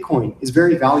likewise, Bitcoin is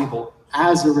very valuable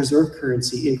as a reserve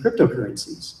currency in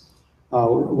cryptocurrencies.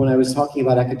 When I was talking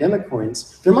about academic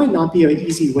coins, there might not be an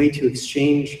easy way to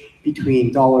exchange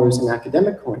between dollars and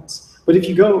academic coins. But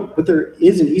there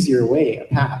is an easier way, a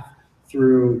path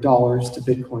through dollars to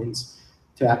Bitcoins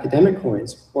to academic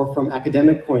coins, or from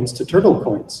academic coins to turtle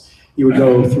coins. You would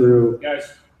go through.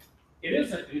 Guys, it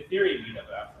is an Ethereum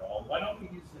meetup after all. Why don't we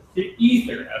use the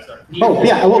Ether as our? Oh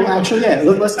yeah, well actually yeah.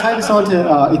 Let's tie this on to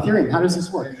Ethereum. How does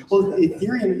this work? Well,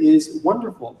 Ethereum is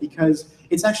wonderful because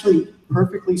it's actually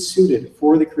perfectly suited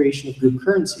for the creation of group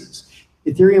currencies.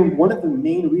 Ethereum, one of the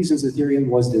main reasons Ethereum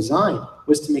was designed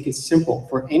was to make it simple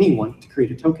for anyone to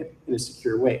create a token in a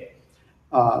secure way.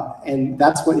 And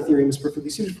that's what Ethereum is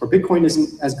perfectly suited for. Bitcoin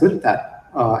isn't as good at that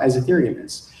as Ethereum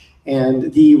is.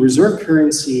 And the reserve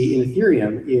currency in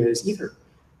Ethereum is Ether.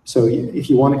 So if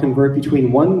you want to convert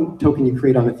between one token you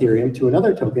create on Ethereum to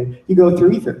another token, you go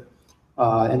through Ether.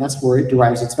 And that's where it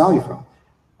derives its value from.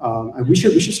 And we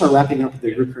should start wrapping up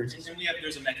the group currencies. And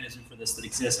there's a mechanism for this that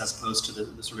exists as opposed to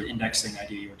the sort of indexing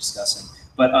idea you were discussing.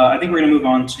 But I think we're going to move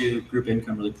on to group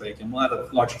income really quick, and we'll have a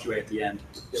larger Q&A at the end.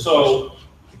 So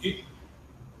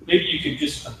maybe you could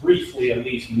just briefly at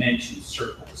least mention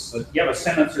circles. So you have a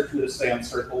sentence or two to say on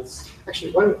circles?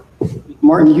 Actually,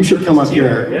 Martin, you should come up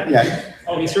here. Yeah.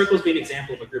 Oh, I mean, circles be an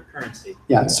example of a group currency.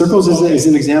 Yeah, circles is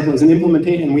an example, is an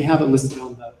implementation, and we have it listed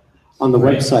on the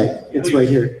website. It's right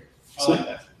here. So,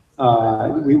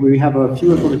 we have a few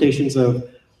implementations of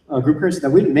group currency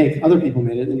that we didn't make, other people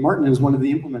made it, and Martin is one of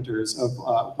the implementers of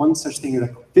one such thing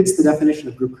that fits the definition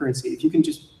of group currency. If you can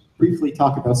just briefly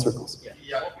talk about circles.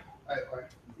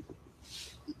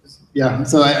 Yeah,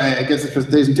 so I guess the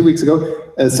presentation 2 weeks ago,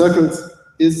 circles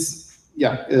is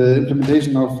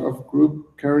implementation of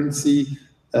group currency.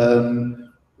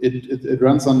 It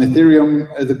runs on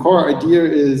Ethereum. The core idea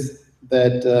is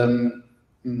that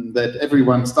that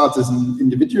everyone starts as an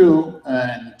individual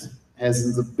and has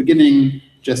in the beginning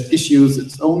just issues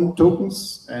its own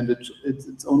tokens and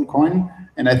its own coin.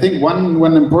 And I think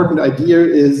one important idea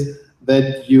is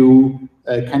that you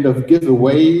kind of give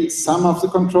away some of the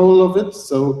control of it.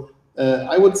 So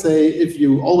I would say if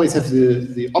you always have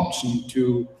the option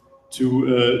to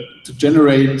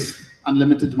generate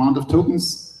unlimited amount of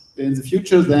tokens in the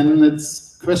future, then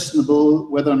it's questionable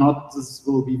whether or not this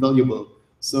will be valuable.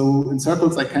 So in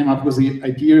circles, I came up with the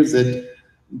idea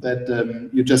that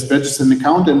you just register an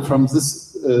account, and from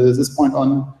this point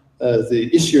on, the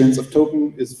issuance of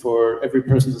token is for every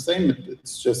person the same.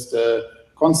 It's just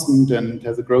constant and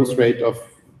has a growth rate of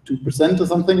 2% or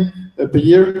something per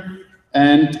year.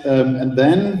 And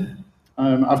then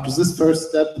after this first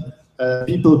step,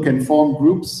 people can form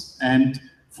groups, and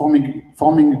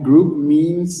forming a group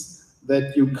means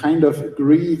that you kind of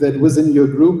agree that within your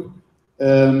group,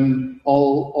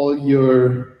 all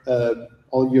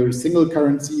your single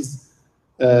currencies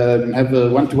have a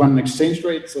one-to-one exchange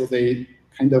rate, so they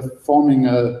kind of forming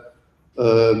a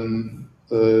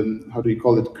how do you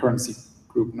call it, currency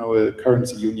group? No, a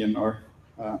currency union or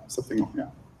something. Yeah,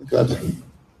 like that.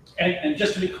 And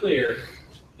just to be clear,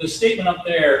 the statement up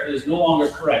there is no longer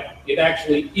correct. It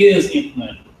actually is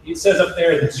implemented. It says up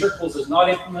there that circles is not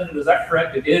implemented. Is that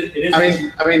correct? It is. It is.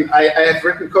 I have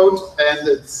written code and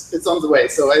it's on the way,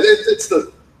 so it's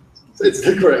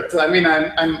still correct. I mean,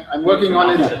 I'm working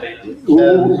on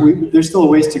it. There's still a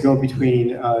ways to go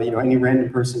between any random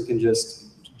person can just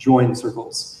join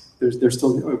circles. There's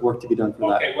still work to be done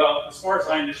for that. Okay. Well, as far as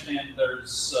I understand,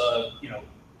 there's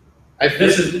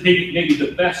this is maybe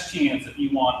the best chance if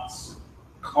you want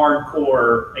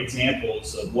hardcore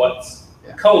examples of what's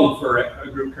code for a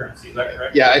group currency. Is that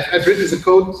correct? Yeah, I've written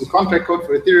the contract code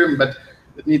for Ethereum, but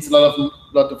it needs a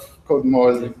lot of code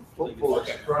more.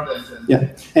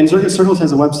 Yeah, and Circles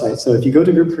has a website. So if you go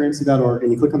to groupcurrency.org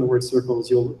and you click on the word circles,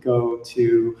 you'll go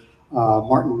to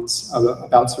Martin's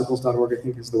aboutcircles.org, I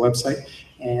think is the website,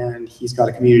 and he's got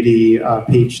a community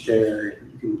page there.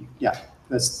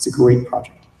 It's a great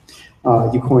project.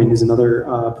 Ucoin is another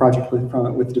project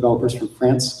with developers from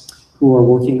France who are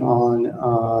working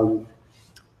on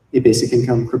a basic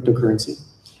income cryptocurrency.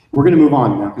 We're going to move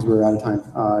on now because we're out of time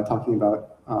talking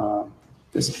about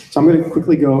this. So I'm going to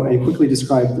quickly go and quickly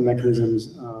describe the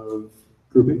mechanisms of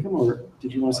group income, or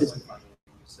did you want to say something?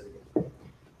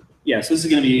 Yeah, so this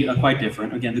is going to be quite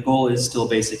different. Again, the goal is still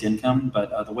basic income,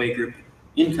 but the way group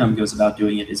income goes about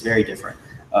doing it is very different.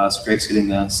 So Greg's getting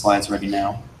the slides ready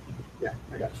now. Yeah,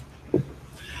 I got you.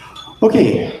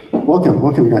 Okay,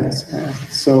 welcome guys.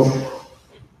 So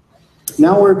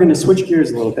now we're going to switch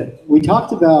gears a little bit. We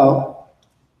talked about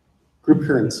group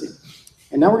currency,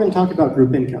 and now we're going to talk about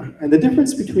group income. And the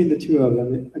difference between the two of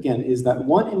them, again, is that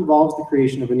one involves the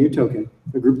creation of a new token.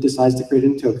 The group decides to create a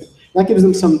new token. That gives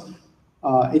them some,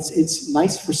 it's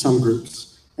nice for some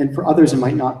groups, and for others it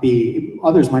might not be.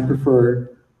 Others might prefer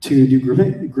to do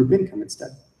group income instead.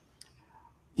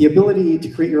 The ability to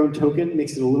create your own token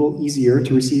makes it a little easier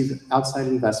to receive outside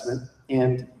investment,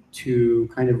 and to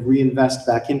kind of reinvest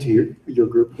back into your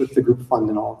group with the group fund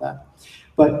and all of that.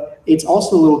 But it's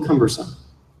also a little cumbersome.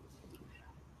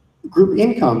 Group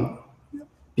income,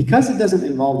 because it doesn't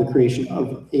involve the creation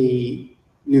of a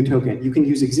new token, you can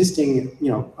use existing,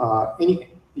 anything.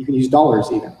 You can use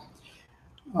dollars even.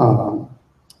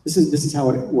 This is how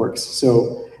it works.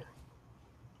 So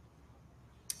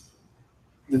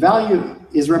the value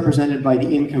is represented by the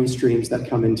income streams that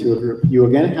come into a group. You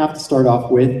again have to start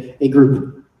off with a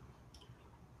group.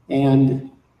 And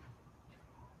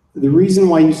the reason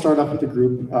why you start off with a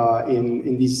group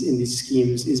in these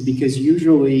schemes is because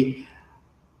usually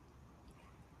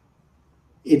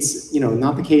it's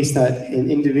not the case that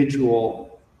an individual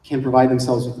can provide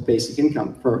themselves with the basic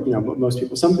income for most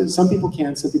people. Some people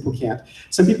can, some people can't.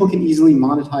 Some people can easily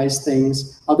monetize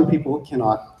things, other people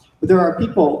cannot. But there are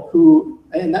people who,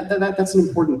 and that's an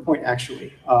important point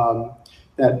actually,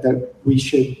 that we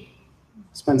should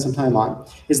spend some time on,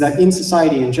 is that in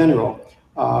society in general,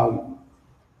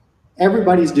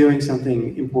 everybody's doing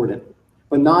something important,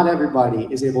 but not everybody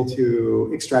is able to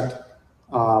extract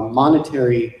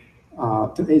monetary,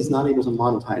 is not able to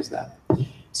monetize that.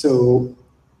 So,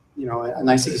 a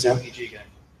nice example. GPG guy.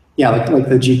 Yeah, like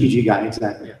the GPG guy,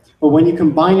 exactly. Yeah. But when you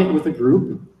combine it with a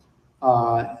group,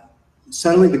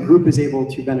 suddenly the group is able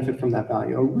to benefit from that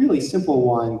value. A really simple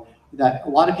one that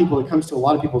it comes to a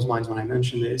lot of people's minds when I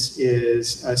mention this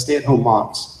is stay-at-home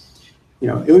moms.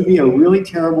 It would be a really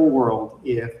terrible world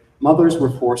if mothers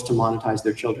were forced to monetize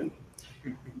their children.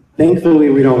 Thankfully,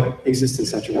 we don't exist in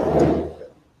such a world.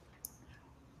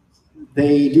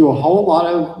 They do a whole lot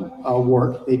of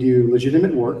work. They do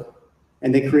legitimate work,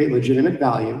 and they create legitimate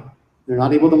value. They're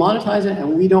not able to monetize it,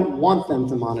 and we don't want them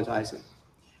to monetize it.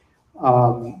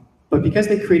 But because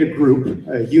they create a group,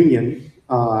 a union,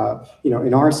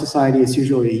 in our society, it's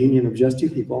usually a union of just two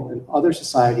people. In other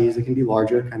societies, it can be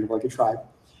larger, kind of like a tribe.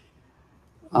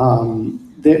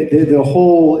 The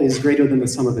whole is greater than the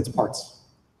sum of its parts.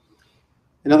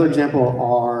 Another example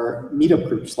are meetup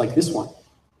groups like this one.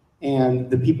 And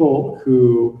the people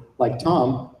who, like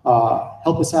Tom,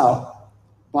 help us out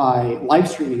by live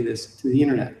streaming this to the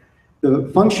internet.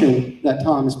 The function that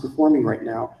Tom is performing right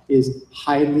now is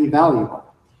highly valuable,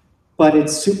 but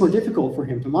it's super difficult for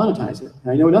him to monetize it.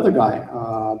 And I know another guy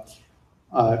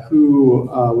who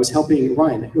was helping,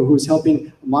 Ryan, who was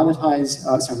helping monetize,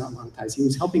 sorry, not monetize, he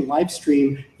was helping live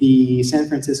stream the San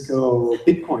Francisco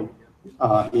Bitcoin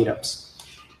meetups.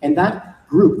 And that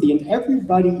group,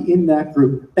 everybody in that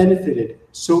group benefited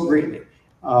so greatly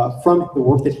from the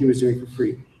work that he was doing for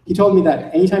free. He told me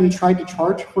that anytime he tried to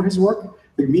charge for his work,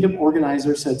 the meetup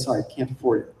organizer said, sorry, I can't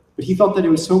afford it. But he felt that it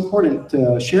was so important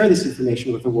to share this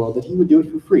information with the world that he would do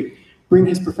it for free, bring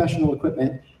his professional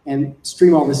equipment and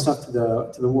stream all this stuff to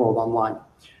the world online.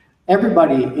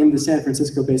 Everybody in the San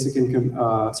Francisco the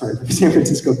San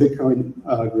Francisco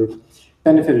Bitcoin group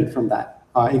benefited from that,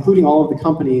 including all of the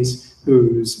companies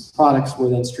whose products were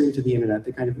then streamed to the internet.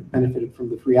 They kind of benefited from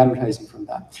the free advertising from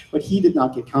that. But he did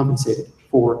not get compensated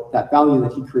for that value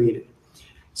that he created.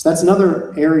 So that's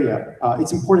another area.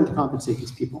 It's important to compensate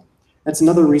these people. That's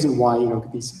another reason why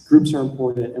these groups are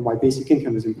important and why basic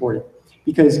income is important,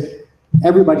 because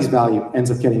everybody's value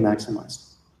ends up getting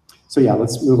maximized. So yeah,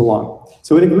 let's move along.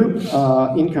 So in a group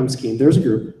income scheme, there's a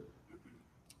group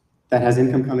that has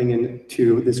income coming in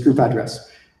to this group address.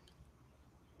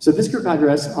 So this group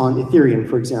address on Ethereum,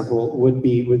 for example, would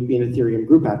be an Ethereum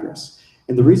group address.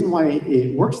 And the reason why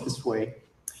it works this way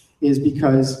is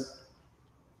because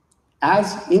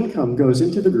as income goes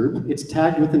into the group, it's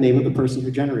tagged with the name of the person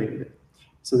who generated it.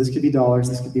 So this could be dollars,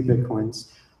 this could be Bitcoins,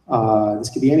 this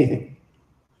could be anything.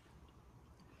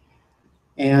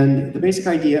 And the basic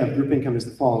idea of group income is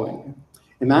the following.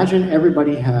 Imagine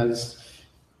everybody has,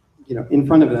 in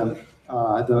front of them,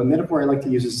 the metaphor I like to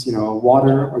use is,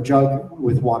 water or jug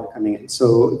with water coming in.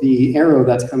 So the arrow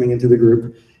that's coming into the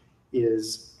group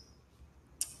is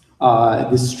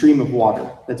this stream of water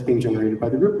that's being generated by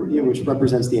the group, which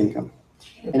represents the income.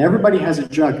 And everybody has a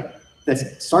jug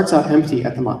that starts out empty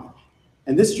at the month.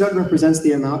 And this jug represents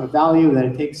the amount of value that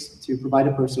it takes to provide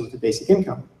a person with a basic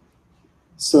income.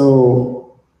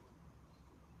 So,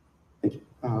 thank you.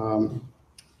 How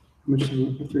much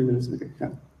time? 3 minutes? Okay,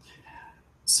 got it.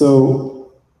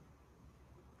 So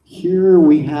here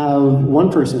we have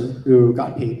one person who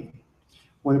got paid.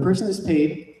 When a person is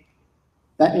paid,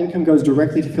 that income goes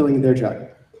directly to filling their jug.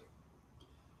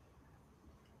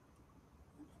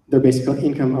 Their basic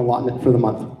income allotment for the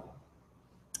month.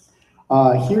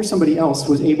 Here somebody else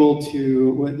was able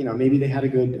to, maybe they had a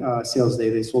good sales day,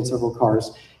 they sold several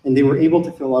cars, and they were able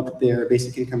to fill up their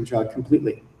basic income jug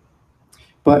completely.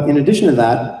 But in addition to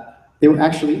that, they were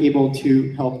actually able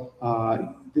to help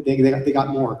they got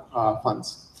more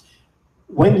funds.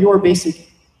 When your basic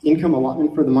income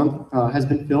allotment for the month has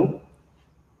been filled,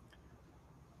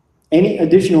 any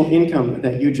additional income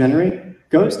that you generate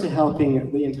goes to helping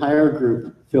the entire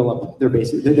group fill up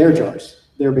their jars,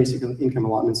 their basic income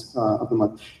allotments of the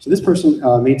month. So this person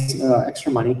made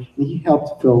extra money, and he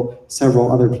helped fill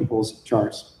several other people's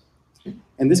jars.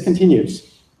 And this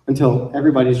continues until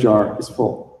everybody's jar is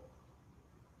full.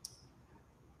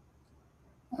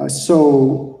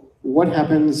 So what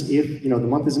happens if the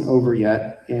month isn't over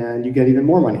yet and you get even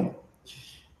more money?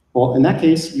 Well, in that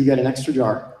case, you get an extra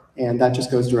jar, and that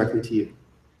just goes directly to you.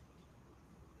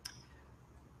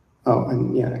 Oh,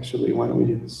 and yeah, actually, why don't we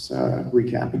do this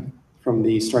recap from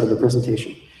the start of the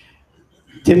presentation.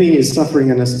 Timmy is suffering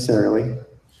unnecessarily.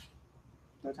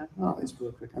 Oh, it's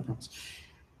real quick, I promise.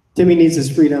 Timmy needs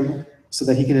his freedom so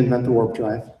that he can invent the warp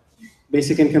drive.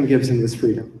 Basic income gives him this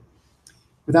freedom.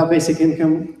 Without basic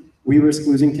income, we risk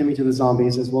losing Timmy to the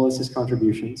zombies as well as his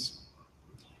contributions.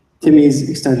 Timmy's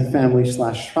extended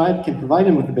family/tribe can provide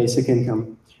him with the basic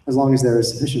income as long as there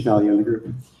is sufficient value in the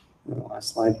group. The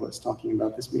last slide was talking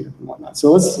about this meetup and whatnot.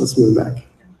 So let's move back.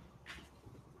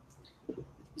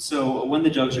 So when the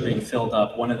jugs are being filled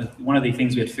up, one of the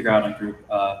things we have to figure out on group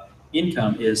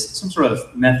income is some sort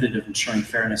of method of ensuring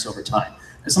fairness over time.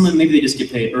 Because maybe they just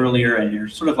get paid earlier, and you're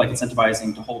sort of like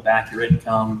incentivizing to hold back your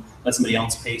income, let somebody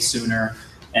else pay sooner.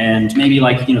 And maybe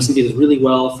somebody does really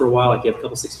well for a while, like you have a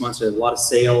couple 6 months, they have a lot of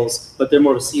sales, but they're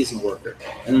more of a seasonal worker.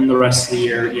 And then the rest of the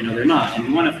year, they're not. And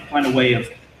we want to find a way of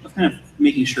kind of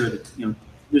making sure that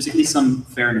there's at least some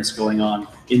fairness going on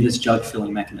in this jug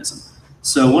filling mechanism.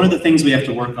 So one of the things we have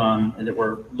to work on and that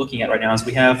we're looking at right now is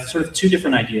we have sort of two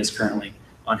different ideas currently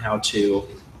on how to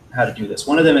do this.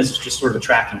 One of them is just sort of a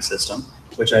tracking system,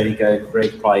 which I think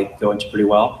Greg probably go into pretty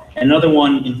well. And another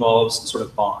one involves sort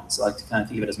of bonds. I like to kind of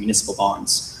think of it as municipal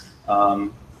bonds.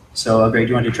 So Greg,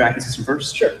 do you want to do tracking system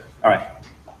first? Sure. All right.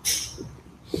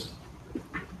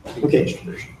 Okay.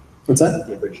 What's that?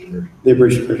 The abridged version. The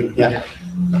abridged version, yeah.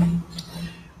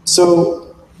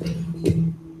 So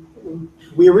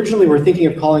we originally were thinking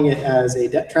of calling it as a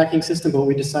debt tracking system, but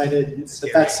we decided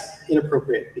that that's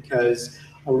inappropriate because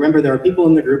remember, there are people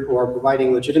in the group who are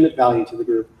providing legitimate value to the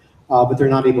group, but they're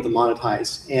not able to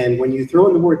monetize. And when you throw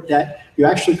in the word debt, you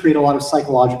actually create a lot of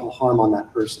psychological harm on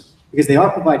that person because they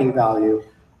are providing value,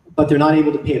 but they're not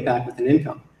able to pay it back with an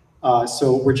income.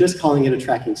 So we're just calling it a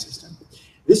tracking system.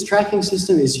 This tracking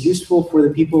system is useful for the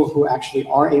people who actually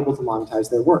are able to monetize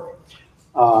their work.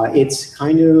 It's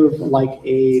kind of like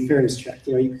a fairness check.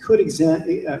 You could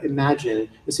imagine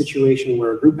a situation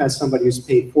where a group has somebody who's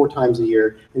paid 4 times a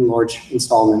year in large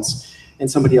installments and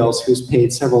somebody else who's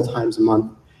paid several times a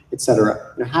month,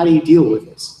 etc. How do you deal with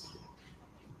this?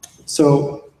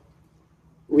 So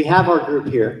we have our group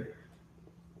here.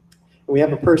 And we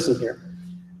have a person here.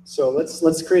 So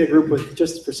let's create a group with,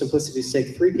 just for simplicity's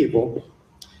sake, 3 people.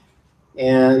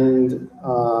 And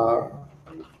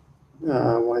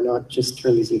why not just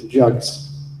turn these into jugs?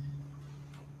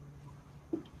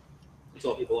 That's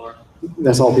all people are.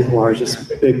 That's all people are, just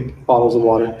big bottles of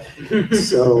water.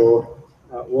 So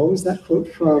what was that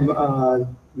quote from the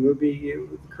movie,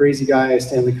 Crazy Guy,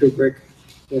 Stanley Kubrick?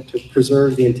 To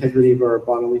preserve the integrity of our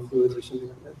bodily fluids or something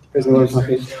like that. You guys know what I'm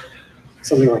talking?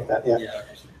 Something like that, yeah.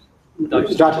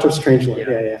 Dr. Strangelove,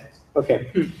 yeah.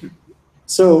 Okay.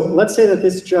 So let's say that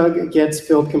this jug gets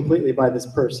filled completely by this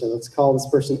person. Let's call this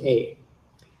person A.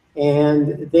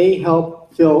 And they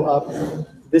help fill up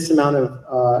this amount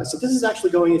of, so this is actually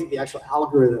going into the actual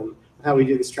algorithm of how we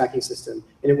do this tracking system,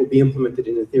 and it will be implemented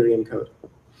in Ethereum code.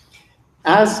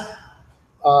 As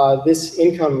this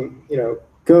income,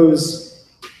 goes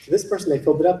to this person, they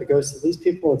filled it up, it goes to these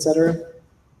people, etc.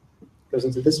 Goes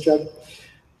into this jug.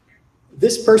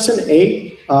 This person,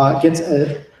 A, gets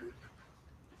a,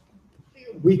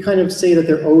 we kind of say that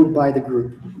they're owed by the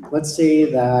group. Let's say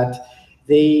that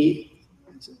they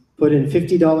put in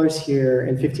 $50 here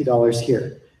and $50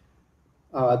 here.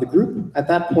 The group at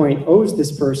that point owes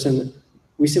this person.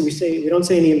 We don't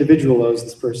say any individual owes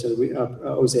this person.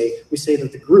 Owes A. We say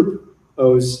that the group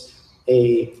owes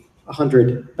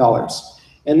 $100,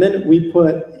 and then we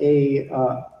put a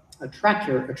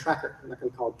tracker. I'm not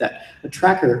going to call it debt. A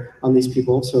tracker on these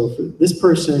people. So if this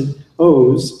person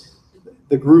owes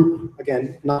the group,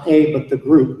 again, not A, but the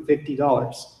group,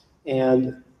 $50.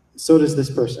 And so does this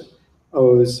person,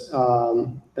 owes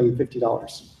them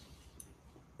 $50.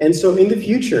 And so in the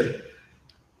future,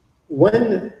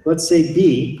 when, let's say,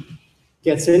 B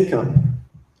gets income,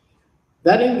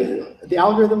 the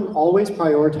algorithm always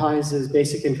prioritizes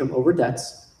basic income over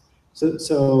debts.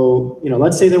 So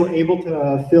let's say they were able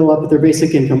to fill up their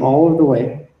basic income all of the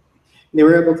way. They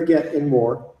were able to get in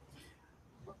more.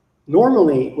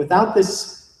 Normally, without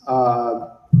this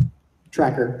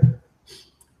tracker,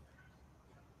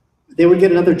 they would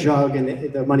get another jug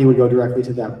and the money would go directly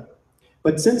to them.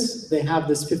 But since they have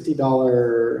this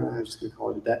 $50, I'm just going to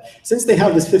call it a debt. Since they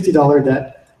have this $50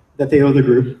 debt that they owe the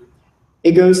group,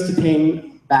 it goes to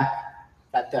paying back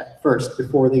that debt first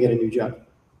before they get a new jug.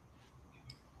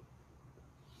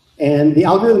 And the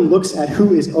algorithm looks at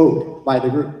who is owed by the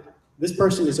group. This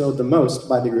person is owed the most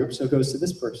by the group, so it goes to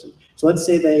this person. So let's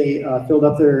say they filled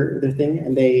up their thing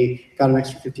and they got an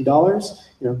extra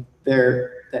 $50.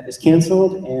 Their debt is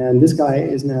canceled, and this guy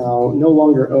is now no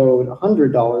longer owed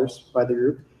 $100 by the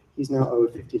group. He's now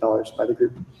owed $50 by the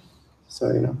group.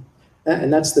 So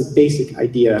and that's the basic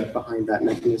idea behind that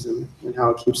mechanism and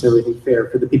how it keeps everything fair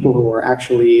for the people who are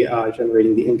actually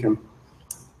generating the income.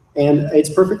 And it's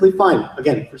perfectly fine,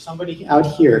 again, for somebody out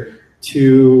here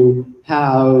to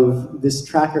have this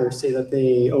tracker say that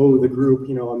they owe the group,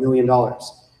 $1 million.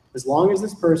 As long as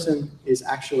this person is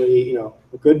actually, a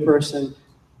good person,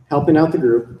 helping out the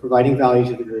group, providing value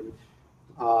to the group,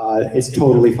 it's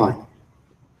totally fine.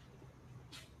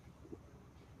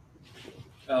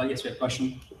 Yes, we have a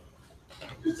question.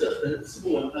 It's a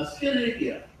simple one. A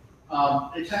Scandinavia.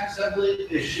 They tax heavily,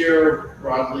 they share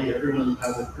broadly, everyone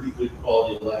has a pretty good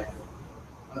quality of life.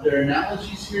 Are there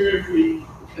analogies here if we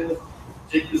kind of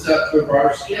take this out to a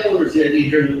broader scale, or is the idea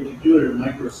here that we do it at a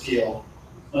micro scale,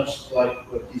 much like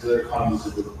what these other economies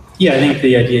are doing? Yeah, I think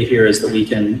the idea here is that we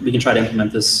can try to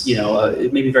implement this.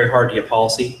 It may be very hard to get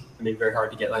policy, it may be very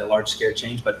hard to get like a large scale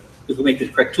change, but if we make the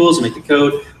correct tools and make the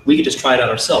code, we could just try it out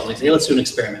ourselves. Like say, hey, let's do an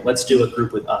experiment. Let's do a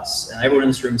group with us, and everyone in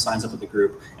this room signs up with the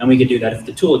group, and we could do that. If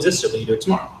the tool existed, we could do it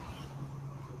tomorrow.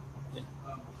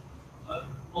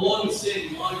 Along the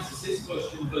same lines as this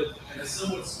question, but at a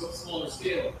somewhat smaller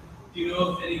scale, do you know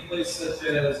of any place such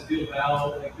as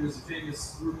Bilbao, like there's a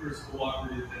famous groupers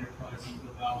cooperative enterprise in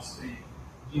Bilbao, Spain.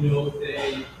 Do you know if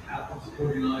they happen to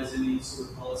organize any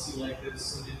sort of policy like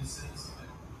this in any sense?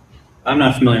 I'm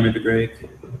not familiar with it, Greg.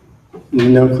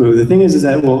 No clue. The thing is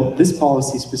that, well, this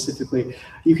policy specifically,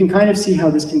 you can kind of see how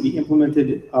this can be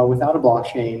implemented without a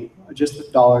blockchain, just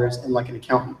with dollars and like an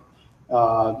accountant.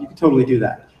 You can totally do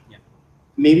that. Yeah.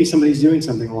 Maybe somebody's doing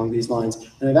something along these lines.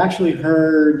 And I've actually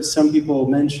heard some people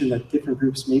mention that different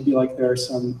groups, maybe like there are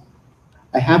some,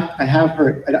 I have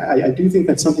heard, I do think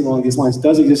that something along these lines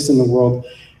does exist in the world.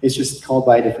 It's just called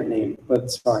by a different name,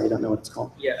 but sorry, I don't know what it's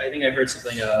called. Yeah, I think I've heard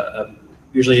something,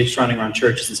 usually surrounding around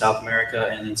churches in South America,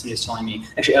 and then somebody was telling me,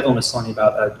 actually Evelyn was telling me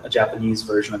about a Japanese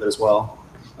version of it as well.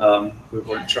 We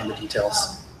weren't sure on the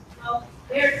details. Well,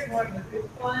 there's more of a group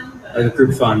fund. Like a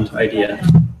group fund idea.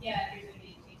 Yeah, there's a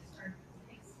meeting or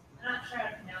things. I'm not sure how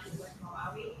to pronounce it, like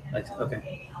Malawi. Like,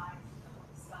 okay.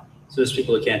 So there's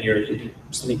people who can't hear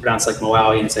something pronounced like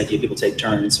Malawi, and it's the idea people take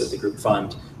turns with the group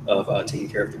fund of taking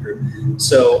care of the group.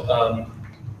 So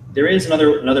there is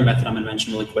another method I'm going to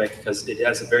mention really quick because it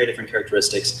has very different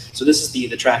characteristics. So this is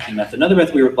the tracking method. Another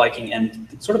method we were liking, and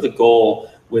sort of the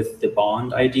goal with the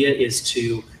bond idea is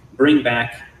to bring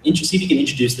back, see if you can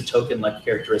introduce the token-like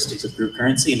characteristics of group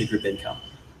currency into group income.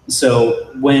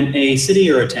 So when a city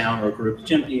or a town or a group,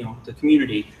 the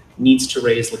community needs to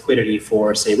raise liquidity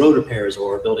for, say, road repairs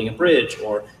or building a bridge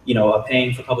or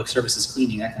paying for public services,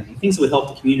 cleaning, that kind of thing, things that would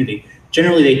help the community,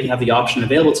 generally they have the option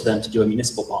available to them to do a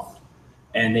municipal bond.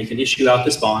 And they can issue out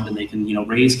this bond and they can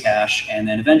raise cash, and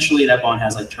then eventually that bond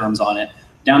has like terms on it.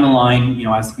 Down the line,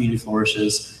 as the community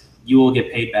flourishes, you will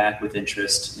get paid back with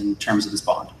interest in terms of this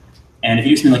bond. And if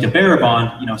you do something like a bearer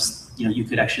bond, you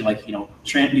could actually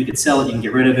you could sell it, you can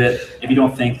get rid of it. If you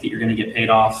don't think that you're going to get paid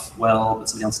off well, but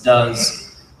somebody else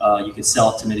does, you could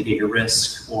sell it to mitigate your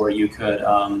risk, or you could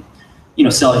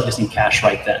sell it just in cash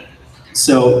right then.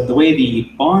 So the way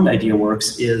the bond idea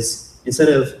works is, instead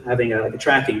of having a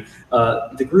tracking,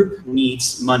 the group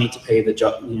needs money to pay the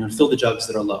jug, fill the jugs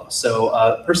that are low.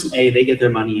 So person A, they get their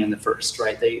money in the first,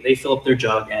 right? They fill up their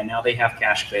jug and now they have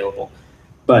cash available.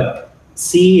 But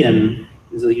C and,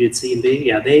 is it you did C and B?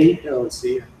 Yeah, let's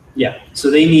see. Yeah, so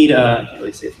they need, can't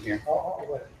really see it from here.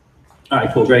 All right,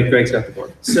 cool, Greg's got the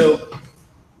board. So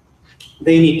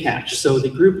they need cash. So the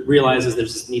group realizes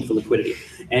there's this need for liquidity,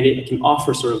 and it can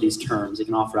offer sort of these terms. It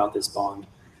can offer out this bond,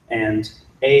 and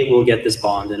A will get this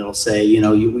bond, and it'll say,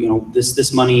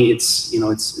 this money,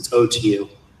 it's owed to you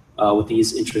with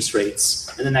these interest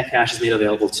rates, and then that cash is made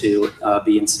available to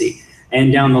B and C.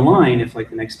 And down the line, if like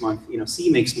the next month, C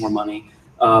makes more money,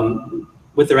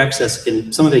 with their excess,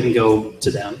 some of it can go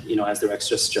to them, as their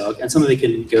excess jug, and some of it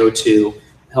can go to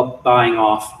help buying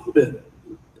off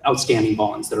outstanding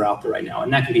bonds that are out there right now,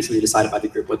 and that can be something decided by the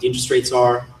group, what the interest rates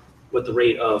are, what the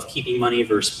rate of keeping money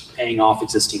versus paying off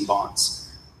existing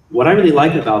bonds. What I really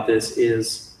like about this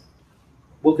is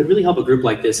what could really help a group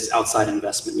like this is outside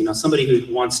investment. You know, somebody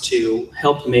who wants to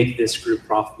help make this group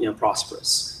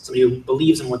prosperous, somebody who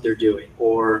believes in what they're doing,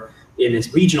 or in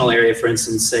this regional area, for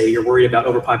instance, say you're worried about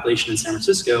overpopulation in San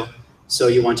Francisco, so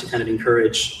you want to kind of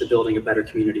encourage the building of better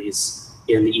communities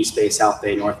in the East Bay, South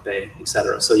Bay, North Bay, et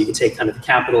cetera. So you could take kind of the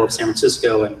capital of San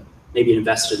Francisco and maybe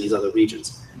invest in these other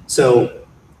regions. So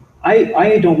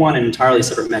I don't want an entirely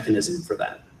separate mechanism for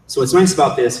that. So what's nice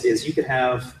about this is you could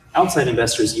have outside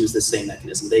investors use the same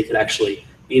mechanism. They could actually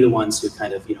be the ones who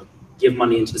kind of, you know, give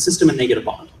money into the system and they get a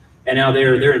bond. And now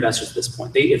they're investors at this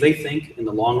point. If they think in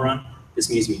the long run, this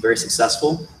means to be very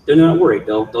successful, they're not worried.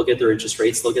 They'll get their interest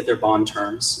rates, they'll get their bond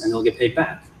terms, and they'll get paid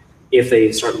back. If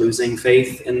they start losing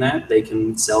faith in that, they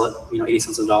can sell it, you know, 80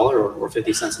 cents on the dollar or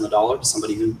 50 cents on the dollar to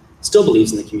somebody who still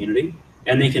believes in the community,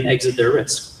 and they can exit their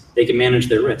risk. They can manage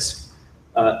their risk.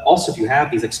 Also, if you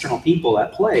have these external people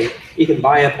at play, you can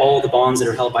buy up all the bonds that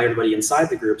are held by everybody inside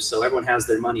the group, so everyone has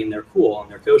their money and they're cool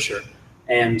and they're kosher,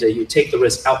 and you take the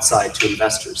risk outside to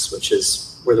investors, which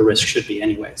is where the risk should be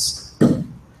anyways.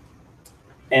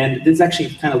 And this actually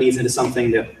kind of leads into something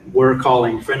that we're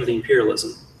calling friendly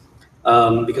imperialism,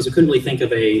 because we couldn't really think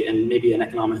of and maybe an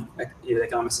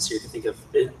economist is here to think of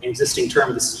an existing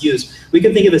term this is used. We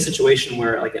could think of a situation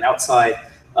where like an outside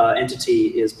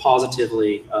entity is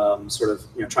positively sort of,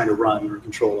 you know, trying to run or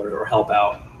control or help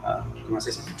out. You want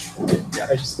to say something? Yeah.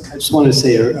 I just wanted to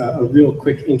say a real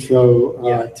quick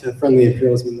intro to friendly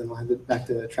imperialism, and then I'll hand it back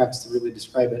to Travis to really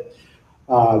describe it,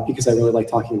 because I really like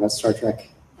talking about Star Trek.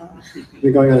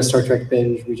 We're going on a Star Trek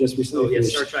binge. We just recently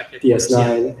finished Star Trek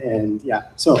DS9, and yeah.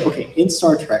 So, okay, in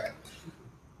Star Trek,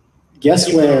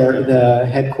 guess where the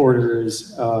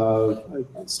headquarters of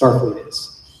Starfleet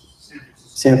is?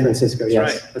 San Francisco,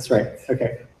 yes, right. That's right.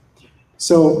 Okay.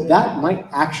 So that might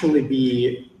actually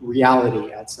be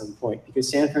reality at some point, because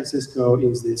San Francisco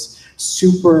is this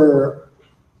super,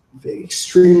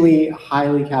 extremely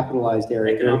highly capitalized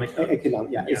area. It's an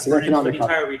economic hub. The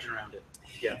entire region around it.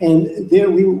 Yeah. And there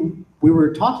we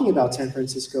were talking about San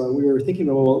Francisco, and we were thinking,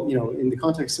 well, you know, in the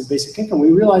context of basic income,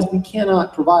 we realized we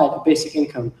cannot provide a basic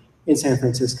income in San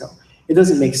Francisco. It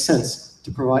doesn't make sense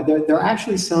to provide. There are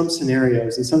actually some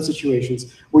scenarios and some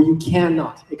situations where you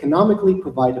cannot economically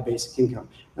provide a basic income.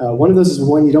 One of those is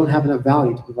when you don't have enough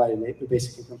value to provide a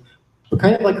basic income. But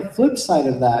kind of like a flip side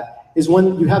of that is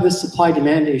when you have this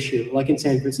supply-demand issue, like in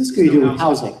San Francisco you do with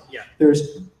housing. Yeah.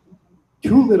 There's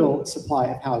too little supply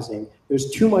of housing. There's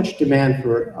too much demand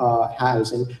for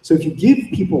housing. So if you give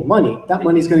people money, that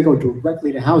money is going to go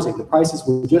directly to housing. The prices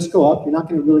will just go up. You're not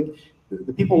going to really,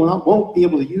 the people won't be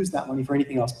able to use that money for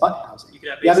anything else but housing.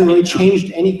 You haven't really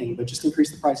changed anything, but just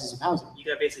increased the prices of housing. You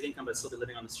could have basic income, but still be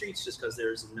living on the streets just because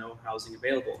there's no housing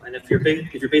available. And if your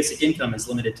basic income is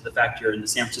limited to the fact you're in the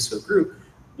San Francisco group,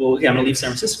 well, yeah, I'm going to leave San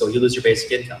Francisco. You lose your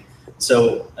basic income.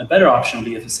 So a better option would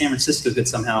be if San Francisco could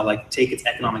somehow like take its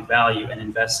economic value and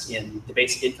invest in the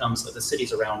basic incomes of the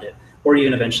cities around it, or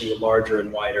even eventually get larger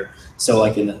and wider. So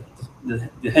like in the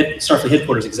Starfleet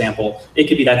headquarters example, it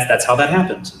could be that's how that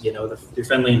happened. You know, through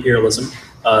friendly imperialism,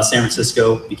 San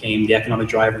Francisco became the economic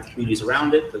driver of the communities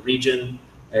around it, the region,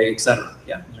 etc.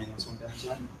 Yeah.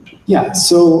 Yeah,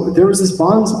 so there was this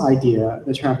bonds idea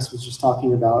that Travis was just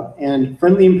talking about, and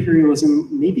friendly imperialism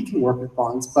maybe can work with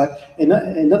bonds, but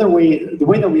another way, the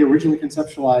way that we originally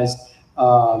conceptualized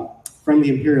friendly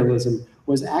imperialism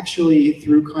was actually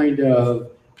through kind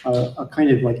of a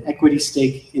kind of like equity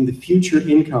stake in the future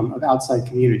income of outside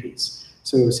communities.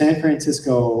 So San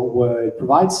Francisco would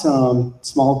provide some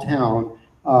small town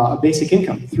a basic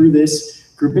income through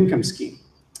this group income scheme.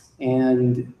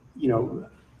 And, you know,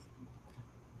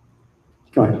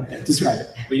 go ahead, describe it.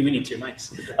 We need two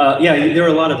mics. Yeah, there are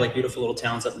a lot of like beautiful little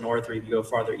towns up north, or you go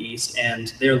farther east,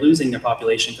 and they're losing their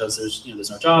population because there's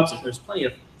no jobs. There's plenty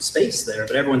of space there,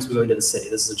 but everyone's going to the city.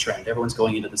 This is a trend. Everyone's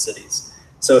going into the cities.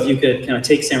 So if you could kind of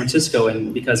take San Francisco,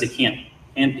 and because it can't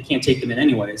take them in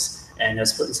anyways, and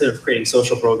instead of creating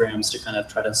social programs to kind of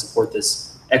try to support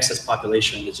this excess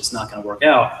population that's just not going to work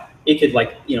out, it could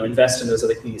like invest in those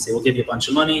other communities. Say, we'll give you a bunch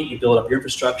of money, you build up your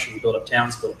infrastructure, you build up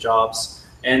towns, build up jobs.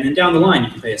 And then down the line, you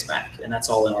can pay us back. And that's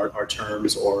all in our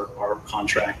terms or our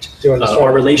contract,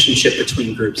 our relationship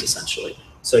between groups, essentially.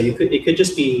 So it could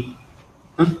just be...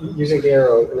 Using the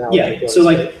arrow analogy. Yeah, so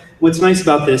like, what's nice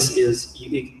about this is,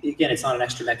 again, it's not an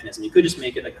extra mechanism. You could just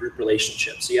make it a group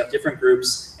relationship. So you have different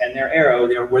groups, and their arrow,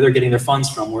 where they're getting their funds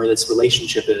from, where this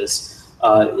relationship is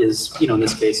in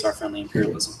this case, our friendly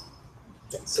imperialism.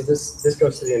 So this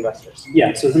goes to the investors.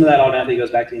 Yeah, so some of that automatically goes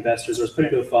back to the investors, or it's put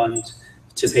into a fund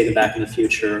to pay them back in the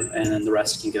future, and then the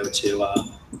rest can go to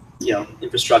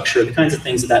infrastructure, the kinds of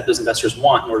things that those investors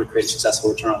want in order to create a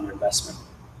successful return on their investment.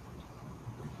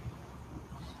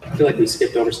 I feel like we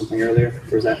skipped over something earlier,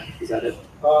 or is that it?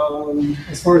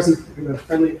 As far as the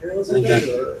friendly imperialism, I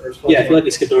feel like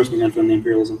we skipped over something on friendly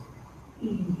imperialism.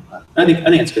 I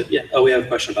think it's good. Yeah. Oh, we have a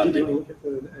question about it. Maybe. Look at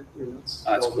your notes.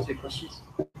 It's cool. We'll take questions.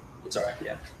 It's all right.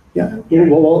 Yeah. Yeah.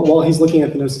 While he's looking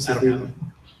at the notes, I don't have.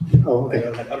 Oh, okay. I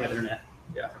don't have internet.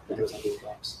 Yeah. It goes on Google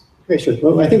Docs. Okay, sure.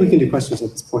 Well, I think we can do questions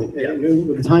at this point. Yeah.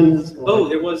 The time is. Oh,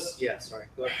 there was. Yeah. Sorry.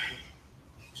 Go ahead.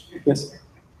 Yes.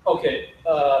 Okay.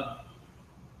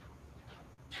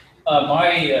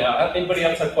 Anybody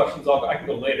else have questions? I can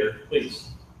go later, please.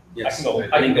 Yes.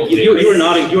 I can go. You were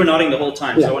nodding. You were nodding the whole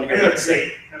time. Yeah. So I want to I hear gotta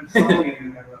say, I'm following you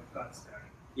and I have thoughts about it.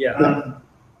 Yeah.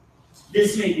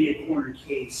 This may be a corner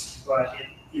case, but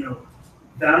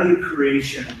value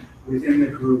creation within the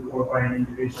group or by an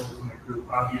individual within the group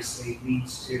obviously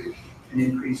leads to an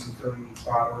increase in filling these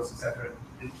bottles, et cetera.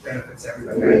 It benefits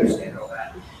everybody. I understand all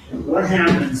that. What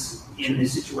happens in a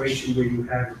situation where you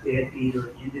have a deadbeat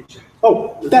or indigent?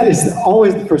 Oh, that is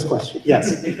always the first question.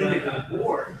 Yes.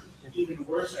 Or even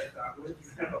worse, I thought, what if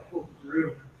you have a whole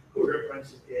group who are a bunch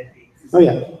of deadbeats? Oh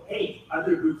yeah. Hey,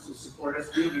 other groups will support us.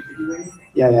 We don't need to do anything.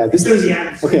 Yeah. This is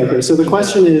okay. So the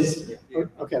question is,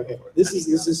 okay. This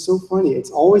is so funny.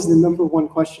 It's always the number one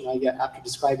question I get after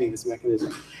describing this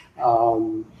mechanism.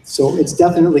 So it's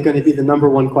definitely going to be the number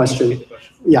one question.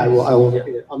 Yeah, I will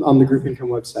repeat it on the group income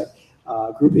website.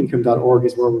 Groupincome.org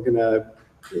is where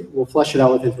we'll flesh it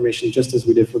out with information just as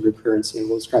we did for group currency, and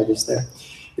we'll describe this there.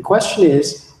 The question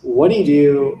is, what do you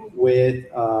do with,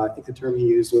 I think the term he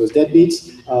used was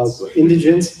deadbeats,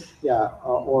 indigents,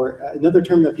 or another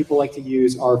term that people like to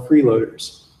use are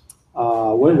freeloaders.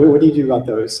 What do you do about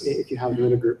those if you have them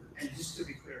in a group? And just to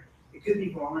be clear, it could be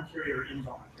voluntary or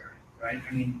involuntary, right?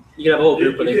 I mean, you could have a whole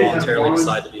group where they voluntarily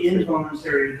decide to be free.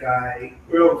 Involuntary guy,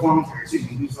 or voluntary, excuse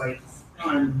me, who's like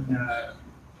on,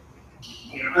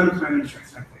 unemployment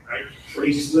insurance kind of thing, right? Where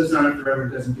he just lives on it forever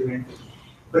and doesn't do anything.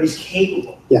 But he's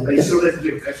capable, but he still doesn't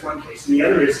do it. That's one case. And the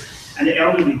other is an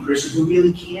elderly person who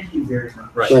really can't do very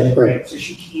much. Right. So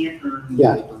she can't earn.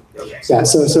 Yeah. Okay. Yeah.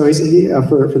 So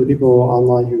for the people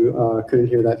online who couldn't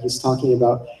hear that, he's talking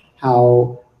about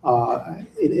how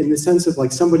in the sense of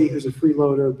like somebody who's a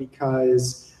freeloader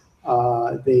because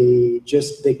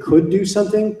they could do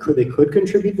something, they could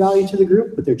contribute value to the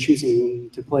group, but they're choosing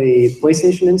to play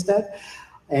PlayStation instead.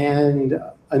 And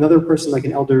another person, like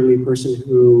an elderly person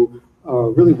who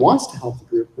really wants to help the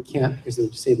group but can't because they're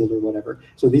disabled or whatever.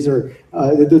 So these are,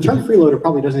 the term freeloader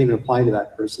probably doesn't even apply to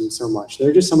that person so much.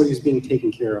 They're just somebody who's being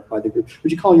taken care of by the group.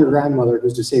 Would you call your grandmother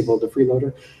who's disabled a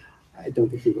freeloader? I don't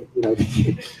think you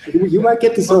would. You might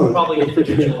get disowned. Probably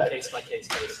individual case-by-case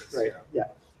basis. Right, yeah.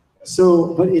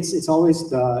 So, but it's always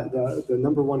the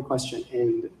number one question,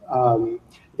 and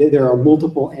there are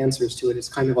multiple answers to it. It's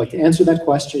kind of like to answer that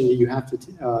question, you have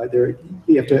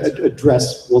to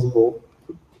address multiple.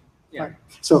 Yeah. Right.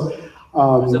 So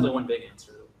there's definitely one big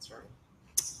answer. Sorry.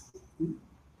 The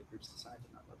groups decide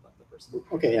to not let the person.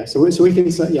 Okay, yeah. So we can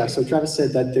say, yeah. So Travis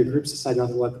said that the groups decide not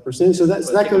to let the person in. So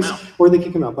that goes, or they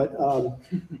kick them out. But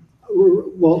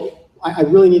well, I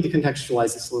really need to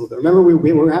contextualize this a little bit. Remember,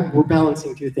 we're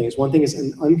balancing two things. One thing is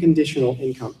an unconditional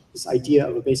income. This idea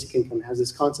of a basic income has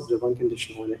this concept of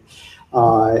unconditional in it.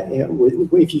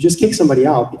 If you just kick somebody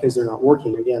out because they're not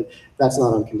working, again, that's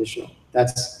not unconditional.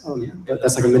 That's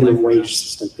like a minimum wage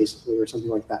system, basically, or something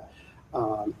like that.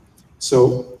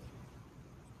 So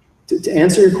to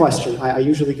answer your question, I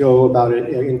usually go about it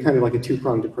in kind of like a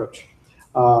two-pronged approach.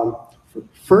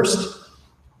 First,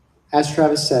 as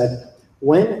Travis said,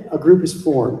 when a group is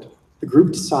formed, the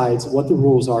group decides what the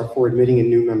rules are for admitting and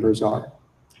new members are.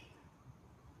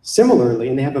 Similarly,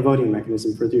 and they have a voting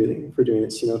mechanism for doing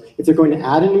this. If they're going to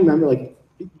add a new member, like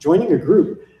joining a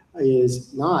group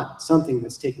is not something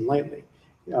that's taken lightly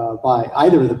by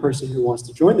either the person who wants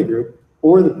to join the group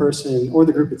or the person or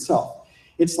the group itself.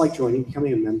 It's like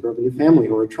becoming a member of a new family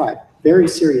or a tribe. Very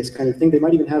serious kind of thing. They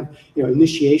might even have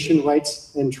initiation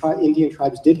rights, and Indian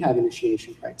tribes did have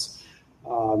initiation rights.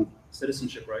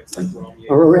 Citizenship rights, like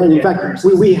and in fact,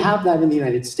 we have that in the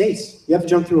United States. You have to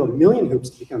jump through 1,000,000 hoops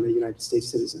to become a United States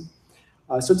citizen.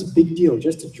 So it's a big deal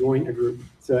just to join a group.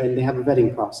 And they have a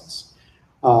vetting process.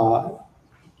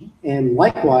 And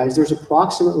likewise, there's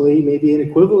approximately maybe an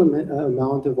equivalent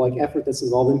amount of effort that's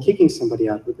involved in kicking somebody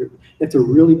out of the group. You have to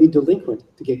really be delinquent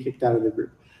to get kicked out of the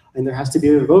group. And there has to be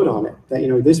a vote on it.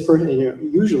 That this person,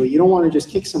 usually you don't want to just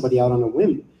kick somebody out on a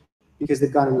whim because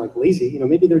they've gotten lazy.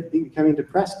 Maybe they're becoming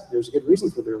depressed. There's a good reason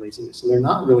for their laziness, and they're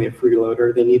not really a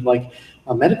freeloader. They need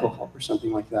a medical help or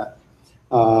something like that.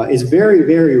 It's very,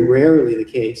 very rarely the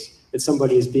case that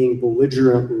somebody is being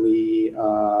belligerently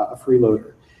a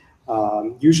freeloader.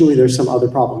 Usually there's some other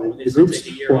problem. And They the just groups,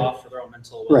 take a year off for their own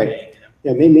mental right. well-being.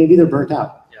 Yeah, maybe they're burnt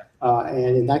out. Yeah.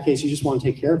 And in that case, you just want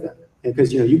to take care of them.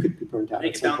 Because you could be burnt out They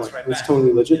at could some bounce point. right It's back.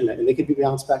 totally legitimate, and they could be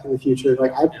bounced back in the future.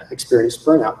 Like I've experienced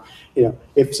burnout.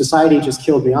 If society just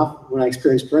killed me off when I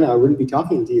experienced burnout, I wouldn't be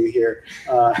talking to you here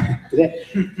today.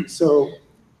 So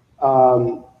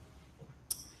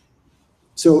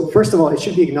first of all, it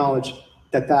should be acknowledged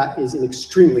that that is an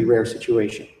extremely rare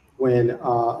situation when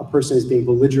a person is being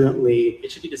belligerently.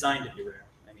 It should be designed to be rare.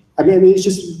 I mean, it's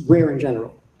just rare in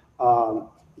general.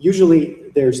 Usually,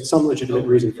 there's some legitimate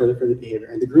reason for the behavior,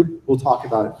 and the group will talk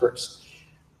about it first.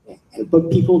 But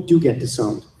people do get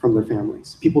disowned from their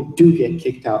families. People do get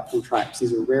kicked out from tribes.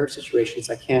 These are rare situations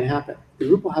that can happen. The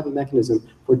group will have a mechanism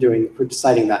for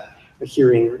deciding that, a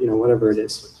hearing, whatever it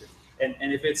is.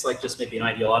 And if it's like just maybe an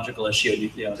ideological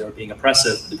issue, they're being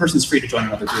oppressive, the person's free to join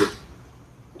another group.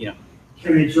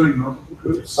 Can they join multiple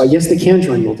groups? Yes, they can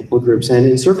join multiple groups, and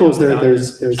in circles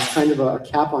there's kind of a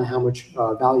cap on how much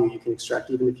value you can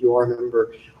extract, even if you are a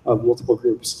member of multiple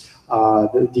groups.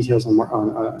 The details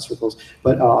on circles,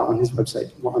 but on his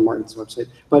website, on Martin's website.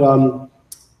 But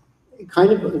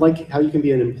kind of like how you can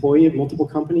be an employee of multiple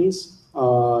companies.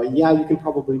 Yeah, you can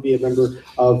probably be a member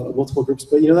of multiple groups,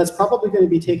 but that's probably going to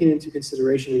be taken into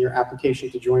consideration in your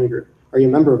application to join a group. Are you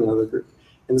a member of another group?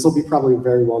 And this will be probably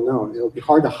very well known. It'll be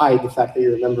hard to hide the fact that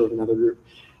you're a member of another group.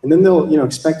 And then they'll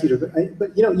expect you to,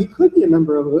 but you could be a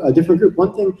member of a different group.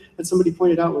 One thing that somebody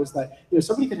pointed out was that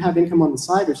somebody could have income on the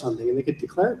side or something, and they could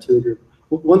declare it to the group.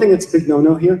 One thing that's a big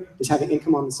no-no here is having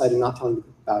income on the side and not telling the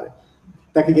group about it.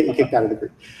 That could get you kicked out of the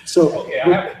group. So Okay, I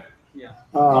have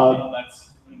comment on that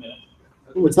in a minute.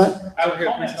 What's that? I will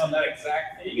comment on that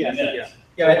exact thing in a minute.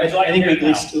 Yeah, I think we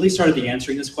at least started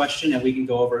answering this question, and we can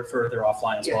go over it further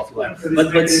offline as well if you like.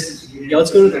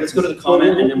 Let's go to the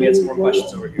comment, and then we have some more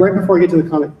questions over here. Right before I get to the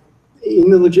comment,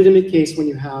 in the legitimate case when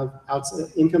you have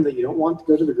outside income that you don't want to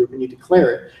go to the group and you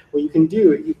declare it, what you can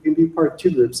do, you can be part of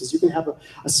two groups, is you can have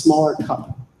a smaller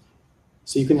cup.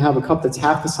 So you can have a cup that's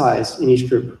half the size in each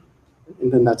group,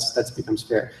 and then that becomes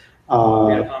fair. We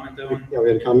had a comment though. Yeah, we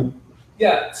had a comment.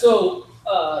 Yeah, so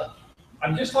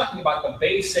I'm just talking about the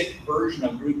basic version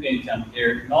of group income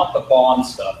here, not the bond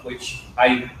stuff, which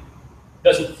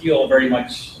doesn't feel very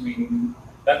much,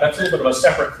 that's a little bit of a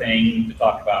separate thing to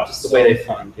talk about. Just the way they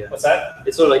fund, yeah. What's that?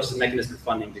 It's sort of like just a mechanism for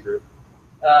funding the group.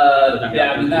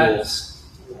 Yeah, that's,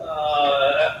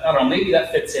 I don't know, maybe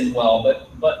that fits in well,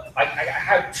 but I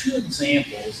have two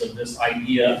examples of this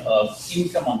idea of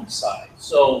income on the side.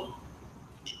 So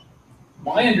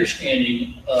my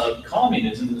understanding of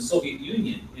communism in the Soviet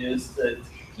Union is that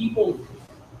people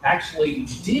actually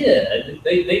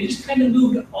they just kind of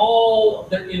moved all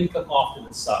of their income off to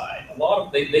the side.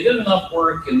 They did enough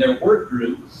work in their work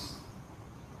group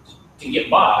to get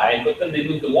by, but then they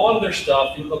moved a lot of their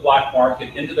stuff into the black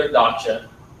market, into their dacha,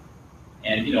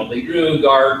 and they grew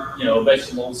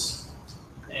vegetables,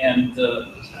 and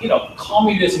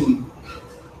communism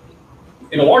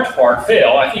in a large part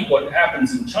failed. I think what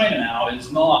happens in China now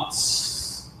is not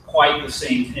quite the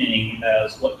same thing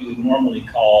as what you would normally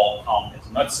call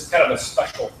communism. That's kind of a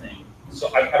special thing.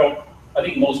 So I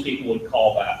think most people would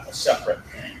call that a separate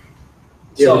thing.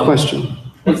 Do you have a question?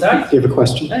 What's that? Do you have a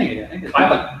question?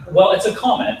 Well, it's a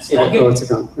comment. So It's a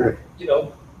comment. Right.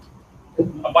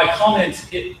 By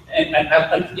comment,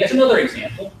 and yet another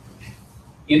example.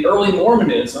 In early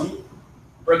Mormonism,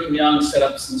 Brigham Young set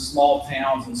up some small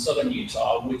towns in southern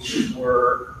Utah, which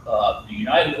were the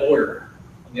United Order.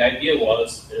 And the idea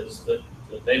is that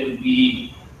they would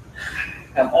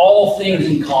have all things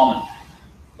in common.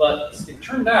 But it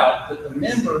turned out that the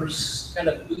members kind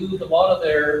of moved a lot of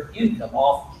their income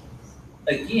off.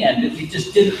 Again, it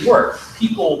just didn't work.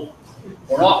 People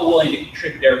were not willing to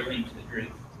contribute everything to the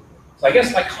group. So I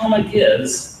guess my comment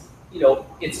is,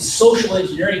 it's a social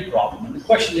engineering problem. And the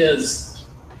question is,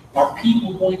 are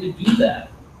people going to do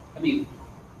that?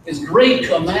 It's great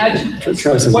to imagine this,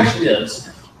 but the question is,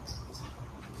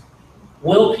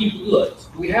 will people do it?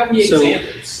 Do we have any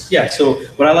examples? Yeah, so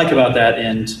what I like about that,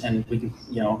 and we can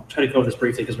try to cover this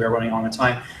briefly because we're running on the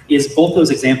time, is both those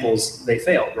examples, they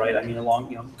failed, right?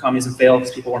 Communism failed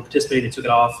because people weren't participating, they took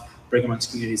it off. Brigham Young's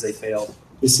communities, they failed.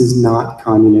 This is not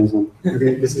communism.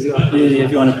 Okay, this is not. If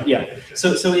you want to, yeah.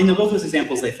 So in both those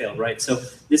examples, they failed, right? So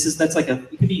that's like it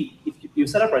could be, if you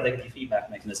set up right, that could be a feedback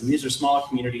mechanism. These are smaller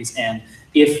communities, and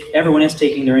if everyone is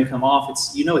taking their income off,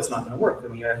 it's not going to work.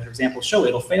 As your examples show,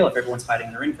 it'll fail if everyone's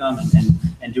hiding their income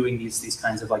and doing these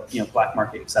kinds of black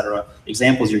market, et cetera,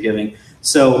 examples you're giving.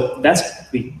 So that's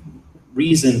the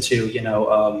reason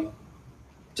to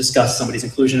discuss somebody's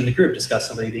inclusion in the group, discuss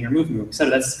somebody being removed from the group, et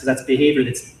cetera. That's because that's behavior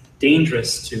that's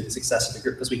dangerous to the success of the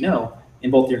group, because we know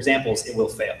in both your examples it will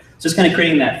fail. So just kind of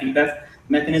creating that feedback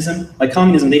mechanism. Like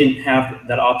communism, they didn't have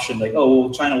that option. Like, oh,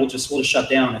 well, China will just shut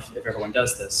down if everyone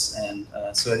does this. And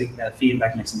so I think that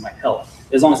feedback mechanism might help,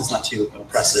 as long as it's not too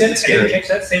oppressive and scary.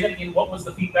 Say that again. What was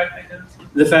the feedback mechanism?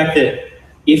 The fact that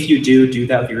if you do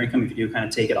that with your income, if you do kind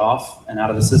of take it off and out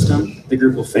of the system, the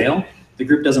group will fail. The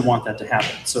group doesn't want that to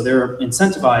happen. So they're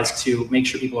incentivized to make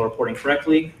sure people are reporting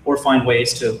correctly or find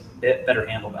ways to better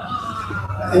handle that.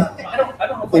 I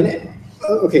don't know.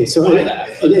 Okay, so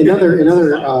another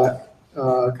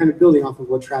kind of building off of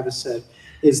what Travis said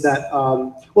is that,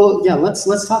 well, yeah,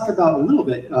 let's talk about a little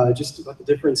bit just about the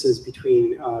differences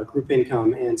between group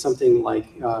income and something like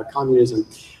communism.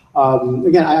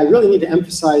 Again, I really need to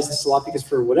emphasize this a lot because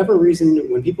for whatever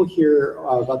reason, when people hear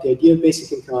about the idea of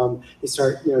basic income, they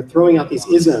start throwing out these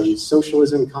isms,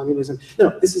 socialism, communism.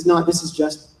 No, this is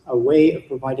just a way of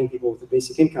providing people with a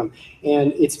basic income,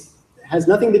 and it has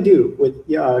nothing to do with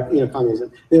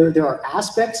communism. There are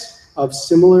aspects of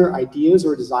similar ideas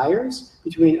or desires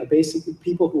between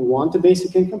people who want a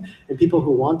basic income and people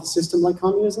who want a system like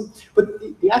communism, but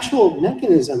the actual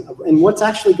mechanism and what's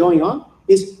actually going on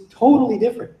is totally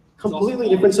different. Completely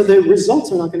different, so the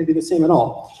results are not going to be the same at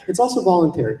all. It's also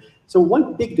voluntary. So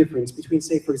one big difference between,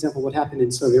 say, for example, what happened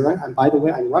in Soviet, right? And by the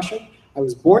way, I'm Russian. I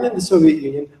was born in the Soviet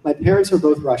Union. My parents are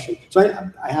both Russian.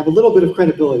 So I have a little bit of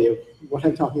credibility of what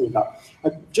I'm talking about.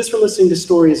 Just from listening to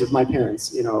stories of my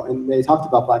parents, and they talked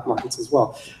about black markets as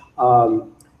well,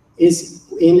 is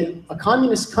in a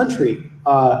communist country,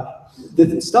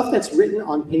 the stuff that's written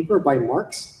on paper by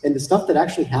Marx and the stuff that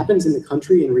actually happens in the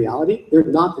country in reality, they're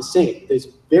not the same. There's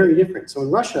very different. So in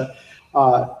Russia,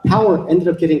 power ended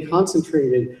up getting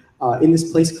concentrated in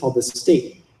this place called the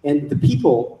state. And the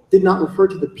people did not refer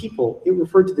to the people, it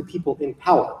referred to the people in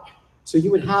power. So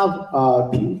you would have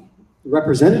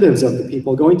representatives of the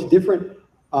people going to different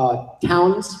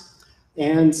towns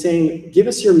and saying, give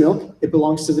us your milk, it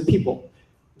belongs to the people.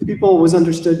 The people was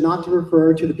understood not to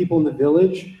refer to the people in the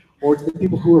village or to the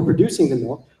people who were producing the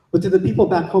milk, but to the people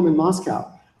back home in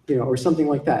Moscow, or something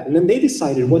like that. And then they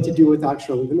decided what to do with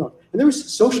actually the milk. And there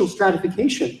was social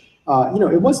stratification.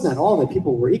 It wasn't at all that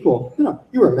people were equal.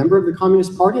 You were a member of the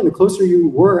Communist Party, and the closer you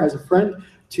were as a friend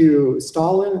to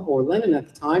Stalin or Lenin at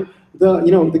the time,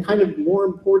 the kind of more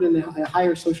important and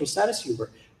higher social status you were.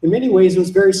 In many ways, it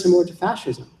was very similar to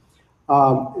fascism.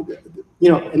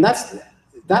 And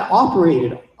that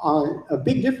operated on a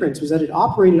big difference was that it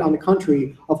operated on a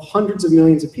country of hundreds of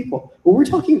millions of people. What we're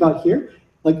talking about here,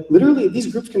 like literally, these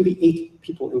groups can be 8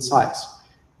 people in size.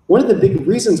 One of the big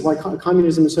reasons why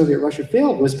communism in Soviet Russia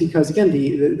failed was because, again,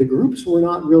 the groups were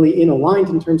not really aligned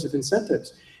in terms of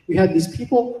incentives. You had these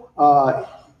people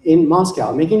in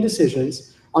Moscow making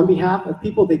decisions on behalf of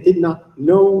people they did not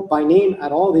know by name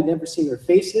at all. They'd never seen their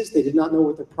faces. They did not know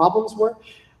what their problems were.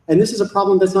 And this is a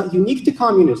problem that's not unique to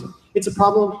communism. It's a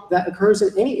problem that occurs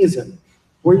in any ism,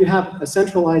 where you have a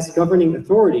centralized governing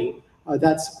authority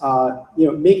that's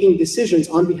making decisions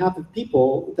on behalf of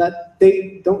people that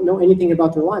they don't know anything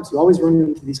about their lives. You always run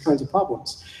into these kinds of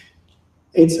problems.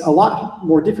 It's a lot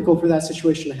more difficult for that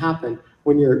situation to happen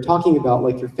when you're talking about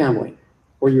like your family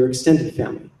or your extended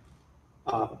family.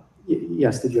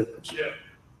 Yes, did you have a question? Yeah,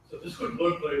 so this would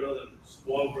work very well in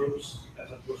small groups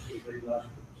as opposed to very large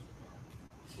groups.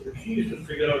 So the key is to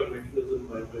figure out a mechanism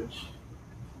by which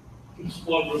in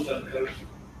small groups are currency.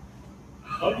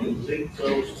 How do you link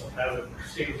those to have an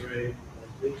exchange rate or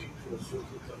linking to a social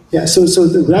currency? Yeah, so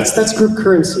that's group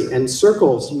currency and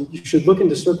circles. You should look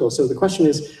into circles. So the question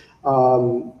is,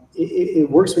 it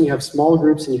works when you have small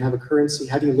groups and you have a currency.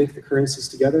 How do you link the currencies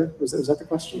together? Was that the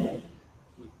question?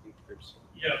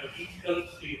 Yeah, but each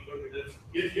currency is going to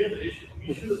be here's the issue.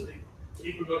 You should think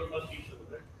people don't trust each other,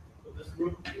 right? So this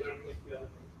group, you don't trust the other.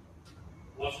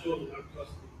 Moscow, you don't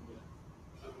trust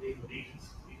the company, the regions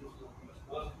don't trust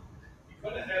Moscow. You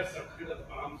gotta have some kind of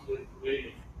arm's length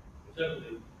way of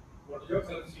determining what your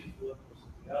currency is worth versus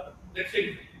the other. Let's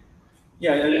say,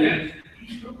 Yeah, and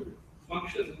each group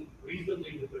functions reasonably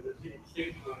independently at the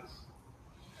same time.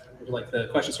 like the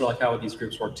questions are like, how would these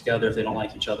groups work together if they don't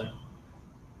like each other?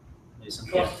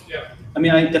 Yeah. I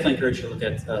mean, I definitely encourage you to look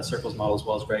at Circle's model as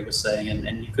well, as Greg was saying,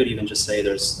 and you could even just say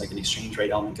there's like an exchange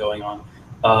rate element going on.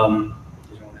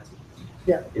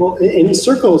 Yeah, well, in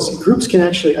circles, groups can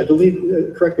actually, I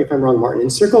believe, correct me if I'm wrong, Martin, in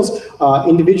circles,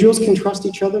 individuals can trust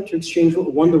each other to exchange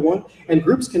one-to-one, and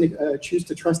groups can choose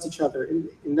to trust each other.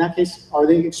 In that case, are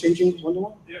they exchanging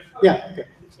one-to-one? Yeah, okay.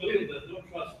 There's no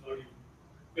trust,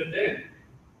 but then.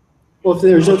 Well, if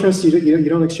there's no trust, you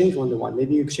don't exchange one-to-one.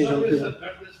 Maybe you exchange one-to-one.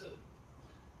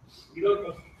 We don't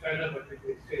trust China, but they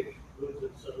exchange goods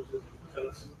and services and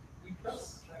currency.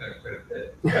 Quite a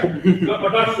bit.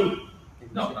 But not food.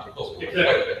 No, not full.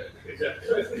 Exactly. Exactly.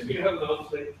 So if we have an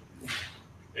outside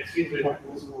exchange rate.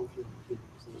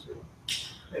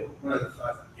 One other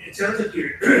thought. It sounds like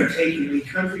you're taking,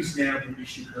 countries now can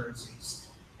issue currencies.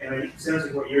 And it sounds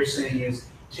like what you're saying is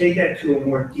take that to a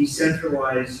more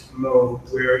decentralized mode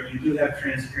where you do have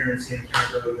transparency in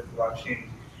terms of the blockchain,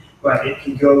 but it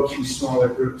can go to smaller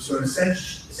groups. So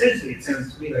essentially, it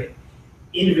sounds to me like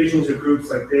individuals or groups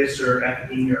like this or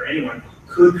academia or anyone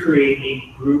could create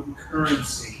a group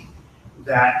currency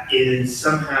that is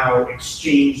somehow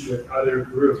exchanged with other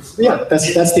groups. Yeah,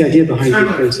 that's the idea behind group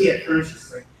group currency. Yeah, currency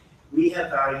is like, we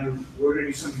have value, we're gonna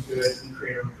do something good, we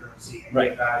create our own currency, and we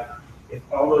have value. If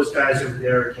all those guys over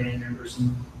there are gang members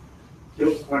and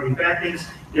don't want to do bad things,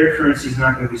 their currency is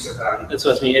not gonna be so valuable. That's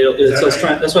what I mean. That's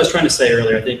what I was trying to say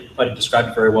earlier. I think I described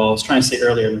it very well. I was trying to say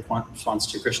earlier in response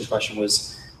to Christian's question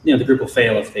was, the group will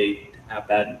fail if they have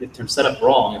bad, if they're set up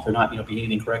wrong, if they're not,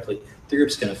 behaving correctly, the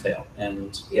group's going to fail.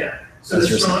 And yeah, so the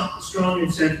strong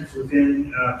incentives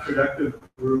within productive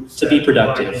groups to be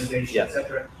productive, yeah,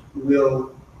 etc.,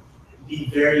 will be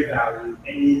very valued and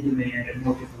in demand, and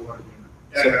more people want to do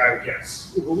it. I would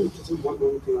guess.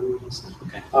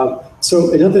 Okay.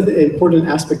 So another important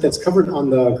aspect that's covered on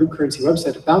the group currency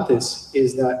website about this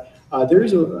is that there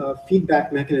is a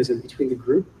feedback mechanism between the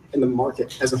group and the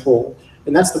market as a whole,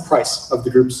 and that's the price of the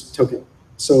group's token.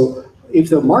 So if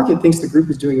the market thinks the group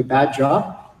is doing a bad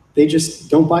job, they just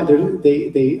don't buy.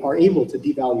 They are able to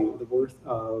devalue the worth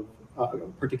of a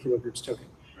particular group's token,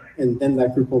 and then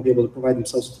that group won't be able to provide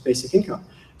themselves with basic income.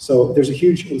 So there's a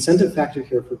huge incentive factor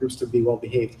here for groups to be well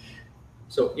behaved.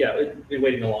 So yeah, we've been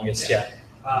waiting the longest. Yeah.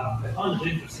 I found it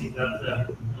interesting that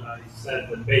you said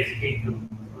that basic income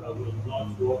will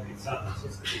not work in San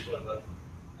Francisco because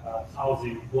of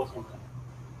housing bottleneck.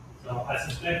 So I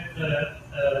suspect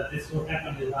this will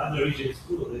happen in other regions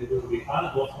too. There will be other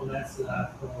bottlenecks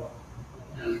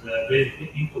and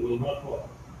basic income will not work.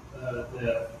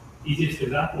 The easiest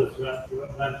example is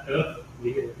when Earth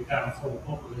becomes more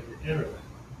populated everywhere.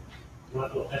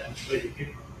 What will happen to basic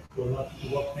income? It will not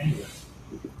work anywhere.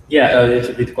 Yeah, to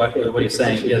repeat the question, what you're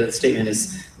saying, yeah, that statement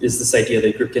is this idea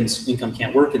that group income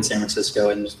can't work in San Francisco,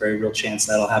 and there's a very real chance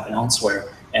that'll happen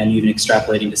elsewhere. And even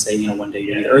extrapolating to say, one day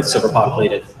the Earth's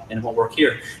overpopulated and it won't work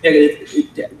here. Yeah,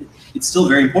 it's still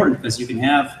very important because you can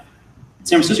have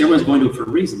San Francisco. Everyone's going to it for a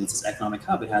reason. It's this economic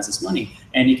hub. It has this money,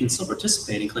 and you can still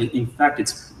participate. In fact,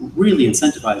 it's really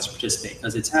incentivized to participate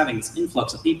because it's having this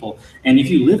influx of people. And if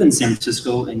you live in San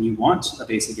Francisco and you want a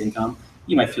basic income,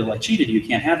 you might feel like cheated. You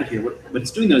can't have it here. What it's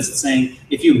doing though is it's saying,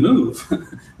 if you move,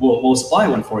 we'll supply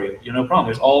one for you. No problem.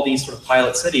 There's all these sort of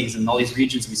pilot cities and all these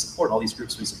regions we support, all these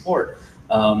groups we support.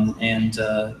 And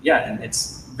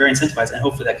it's very incentivized, and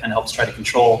hopefully that kind of helps try to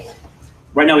control.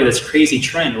 Right now we have this crazy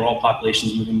trend where all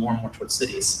populations are moving more and more towards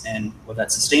cities, and whether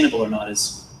that's sustainable or not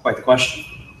is quite the question.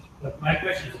 But my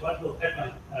question is, what will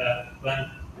happen when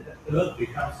the Earth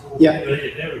becomes so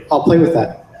populated everywhere? I'll play with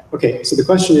that. Okay, so the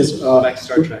question is, back to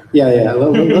Star Trek. Yeah.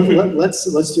 Let's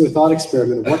do a thought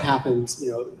experiment. What happens?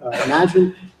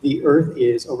 Imagine the Earth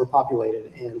is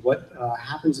overpopulated, and what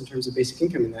happens in terms of basic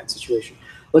income in that situation.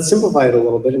 Let's simplify it a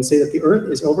little bit and say that the Earth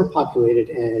is overpopulated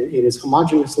and it is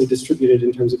homogeneously distributed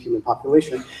in terms of human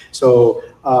population. So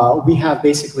we have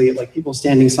basically like people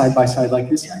standing side by side like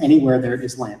this anywhere there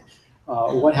is land.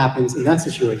 What happens in that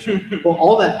situation? Well,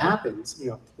 all that happens.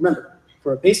 Remember,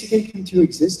 for a basic income to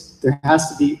exist, there has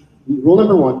to be, rule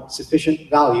number one, sufficient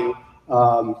value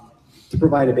to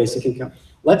provide a basic income.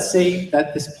 Let's say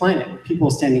that this planet,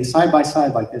 people standing side by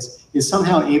side like this, is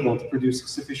somehow able to produce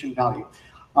sufficient value.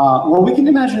 Well, we can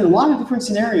imagine a lot of different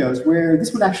scenarios where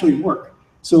this would actually work.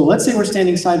 So let's say we're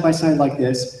standing side by side like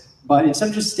this, but instead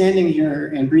of just standing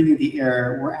here and breathing the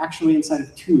air, we're actually inside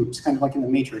of tubes, kind of like in the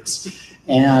Matrix.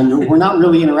 And we're not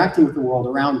really interacting with the world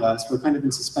around us. We're kind of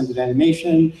in suspended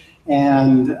animation,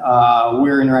 and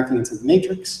we're interacting inside the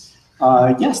Matrix.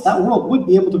 Yes, that world would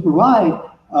be able to provide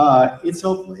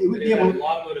itself. It would be able. A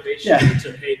lot of motivation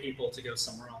to pay people to go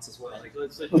somewhere else as well.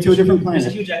 To a different planet.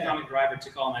 There's a huge economic driver to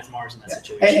colonize Mars in that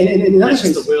situation. And in other that's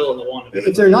case, just the will and the want of it.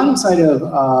 If they're not inside of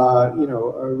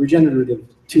regenerative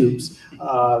tubes,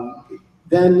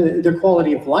 then their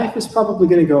quality of life is probably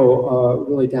going to go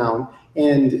really down.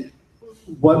 And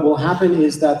what will happen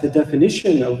is that the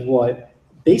definition of what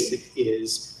basic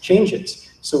is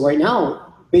changes. So right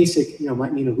now, basic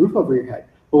might mean a roof over your head.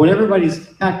 But when everybody's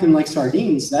packed in like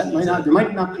sardines, there might not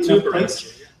be enough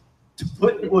place to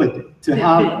put wood to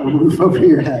have a roof over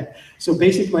your head. So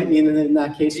basic might mean in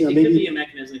that case, maybe could be a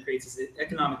mechanism that creates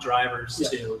economic drivers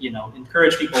to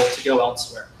encourage people to go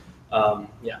elsewhere.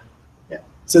 Yeah,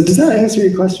 So does that answer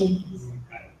your question?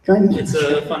 Kind of. it's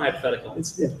a fun hypothetical.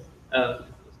 Yeah.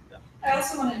 I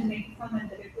also wanted to make a comment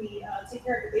that if we take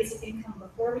care of the basic income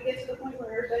before we get to the point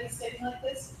where everybody's getting like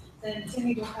this, then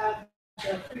Timmy will have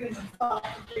the freedom of thought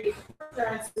to create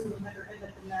threads who will never end up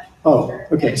in that. Oh,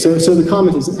 okay. So the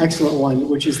comment is an excellent one,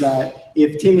 which is that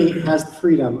if Timmy has the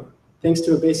freedom, thanks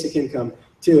to a basic income,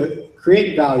 to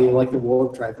create value like the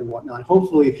warp drive and whatnot,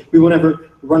 hopefully we won't ever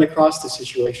run across the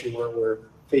situation where we're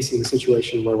facing the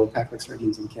situation where we're packed like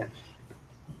sardines and can't.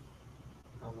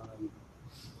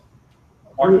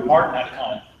 Martin had a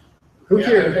comment. Who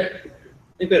here? I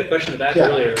think we had a question in the back Yeah.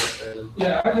 earlier.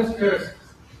 Yeah, I'm just curious,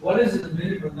 what is the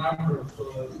minimum number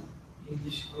for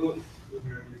each group in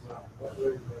your design? What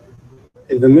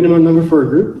is The minimum number for a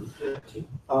group?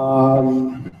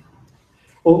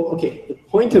 Oh, okay. The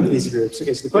point of these groups.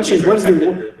 Okay, so the question is,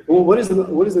 what is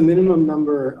the minimum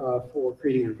number for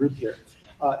creating a group here?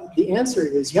 The answer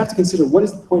is you have to consider what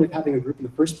is the point of having a group in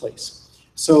the first place.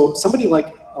 So somebody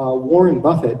like Warren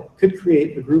Buffett could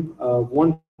create a group of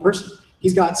one person.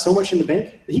 He's got so much in the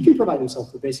bank that he can provide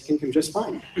himself with basic income just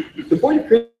fine. The point of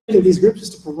creating these groups is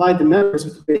to provide the members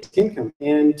with the basic income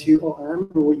and to, oh, I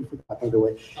remember what you forgot, by the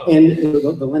way, and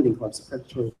the lending clubs, the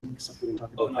predatory stuff we didn't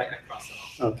talk about. Oh, no, I crossed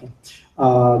that off.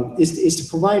 Okay. Is to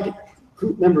provide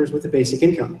group members with a basic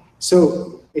income.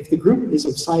 So if the group is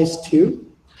of size 2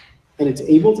 and it's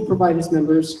able to provide its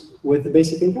members with a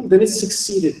basic income, then it's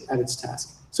succeeded at its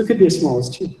task. So it could be as small as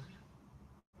 2.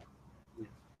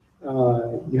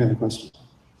 You have a question.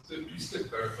 So just to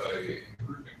clarify, in the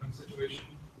group income situation,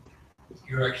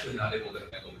 you're actually not able to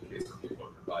handle the case where people are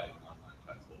providing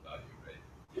non-monetizable value, right?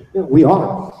 Yeah, we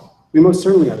are. We most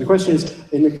certainly are. The question is,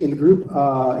 in the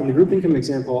group income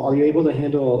example, are you able to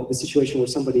handle the situation where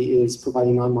somebody is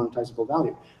providing non-monetizable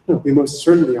value? No, we most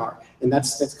certainly are, and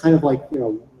that's kind of like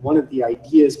one of the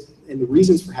ideas and the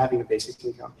reasons for having a basic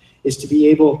income is to be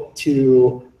able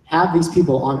to have these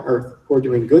people on Earth who are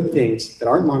doing good things that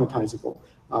aren't monetizable,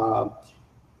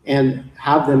 and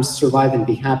have them survive and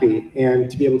be happy,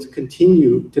 and to be able to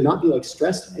continue to not be like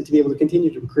stressed, and to be able to continue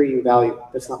to creating value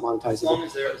that's not monetizable.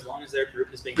 As long as their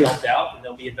group is being helped out, and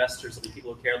there'll be investors, there'll be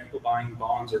people who care, people buying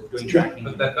bonds or doing tracking.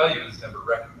 But that value is never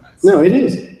recognized. No, it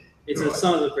is. It's a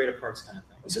sum of the greater parts kind of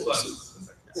thing.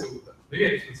 So maybe I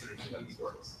just consider how this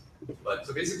works. But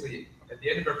so basically, at the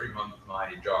end of every month,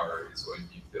 my jar is going to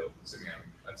be filled, assuming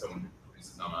I'm someone who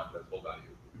produces non-monetizable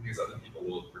value, because other people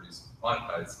will produce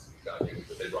monetized value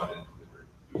that they brought into the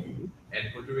group. And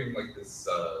if we're doing like this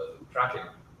tracking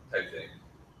type thing,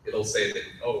 it'll say that,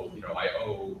 oh, I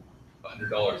owe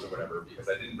 $100 or whatever because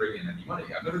I didn't bring in any money.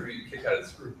 I'm never going to get kicked out of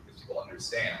this group because people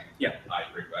understand I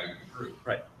bring value to the group.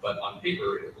 Right. But on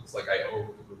paper, it looks like I owe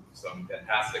the group some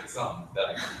fantastic sum that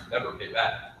I can never pay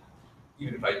back,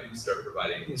 even if I do start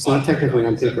providing. It's not technically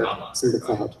on paper, it's in the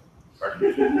cloud.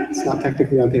 It's not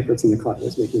technically on paper, it's in the cloud. I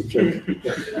was making a joke.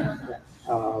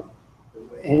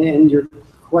 And your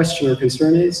question or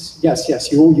concern is,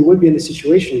 yes, you would be in a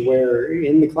situation where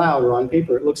in the cloud or on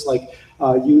paper, it looks like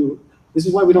this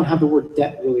is why we don't have the word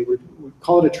debt really, we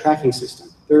call it a tracking system.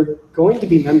 There are going to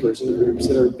be members in the groups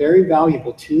that are very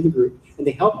valuable to the group, and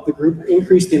they help the group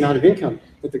increase the amount of income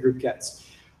that the group gets.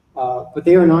 But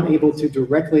they are not able to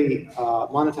directly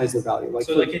monetize their value.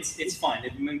 It's fine.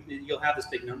 You'll have this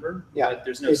big number. Yeah, but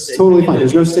there's no. It's totally fine.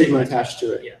 There's no stigma attached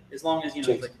to it. Yeah, as long as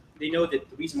they know that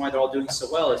the reason why they're all doing so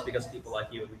well is because of people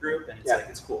like you in the group, and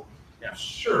it's cool. Yeah.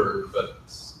 Sure, but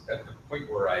at the point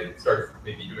where I start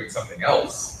maybe doing something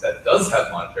else that does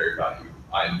have monetary value,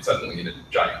 I'm suddenly in a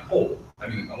giant hole. I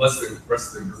mean, unless the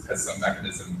rest of the group has some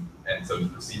mechanism and some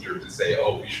procedure to say,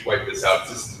 oh, we should wipe this out,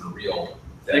 this isn't real.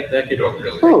 That could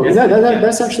really. Oh,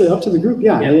 that's actually up to the group,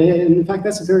 yeah. And in fact,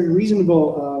 that's a very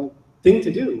reasonable thing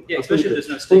to do. Yeah, especially if there's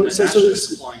no stigma attached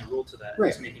to applying a rule to that,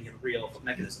 just making it a real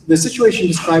mechanism. The situation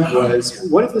described was,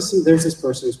 what if there's this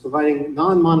person who's providing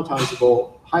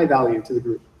non-monetizable high value to the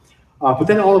group, but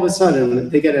then all of a sudden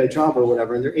they get a job or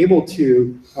whatever, and they're able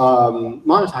to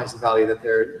monetize the value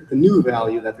the new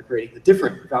value that they're creating, the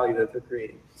different value that they're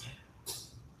creating.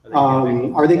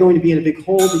 Are they going to be in a big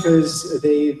hole because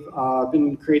they've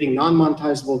been creating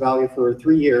non-monetizable value for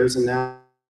 3 years, and now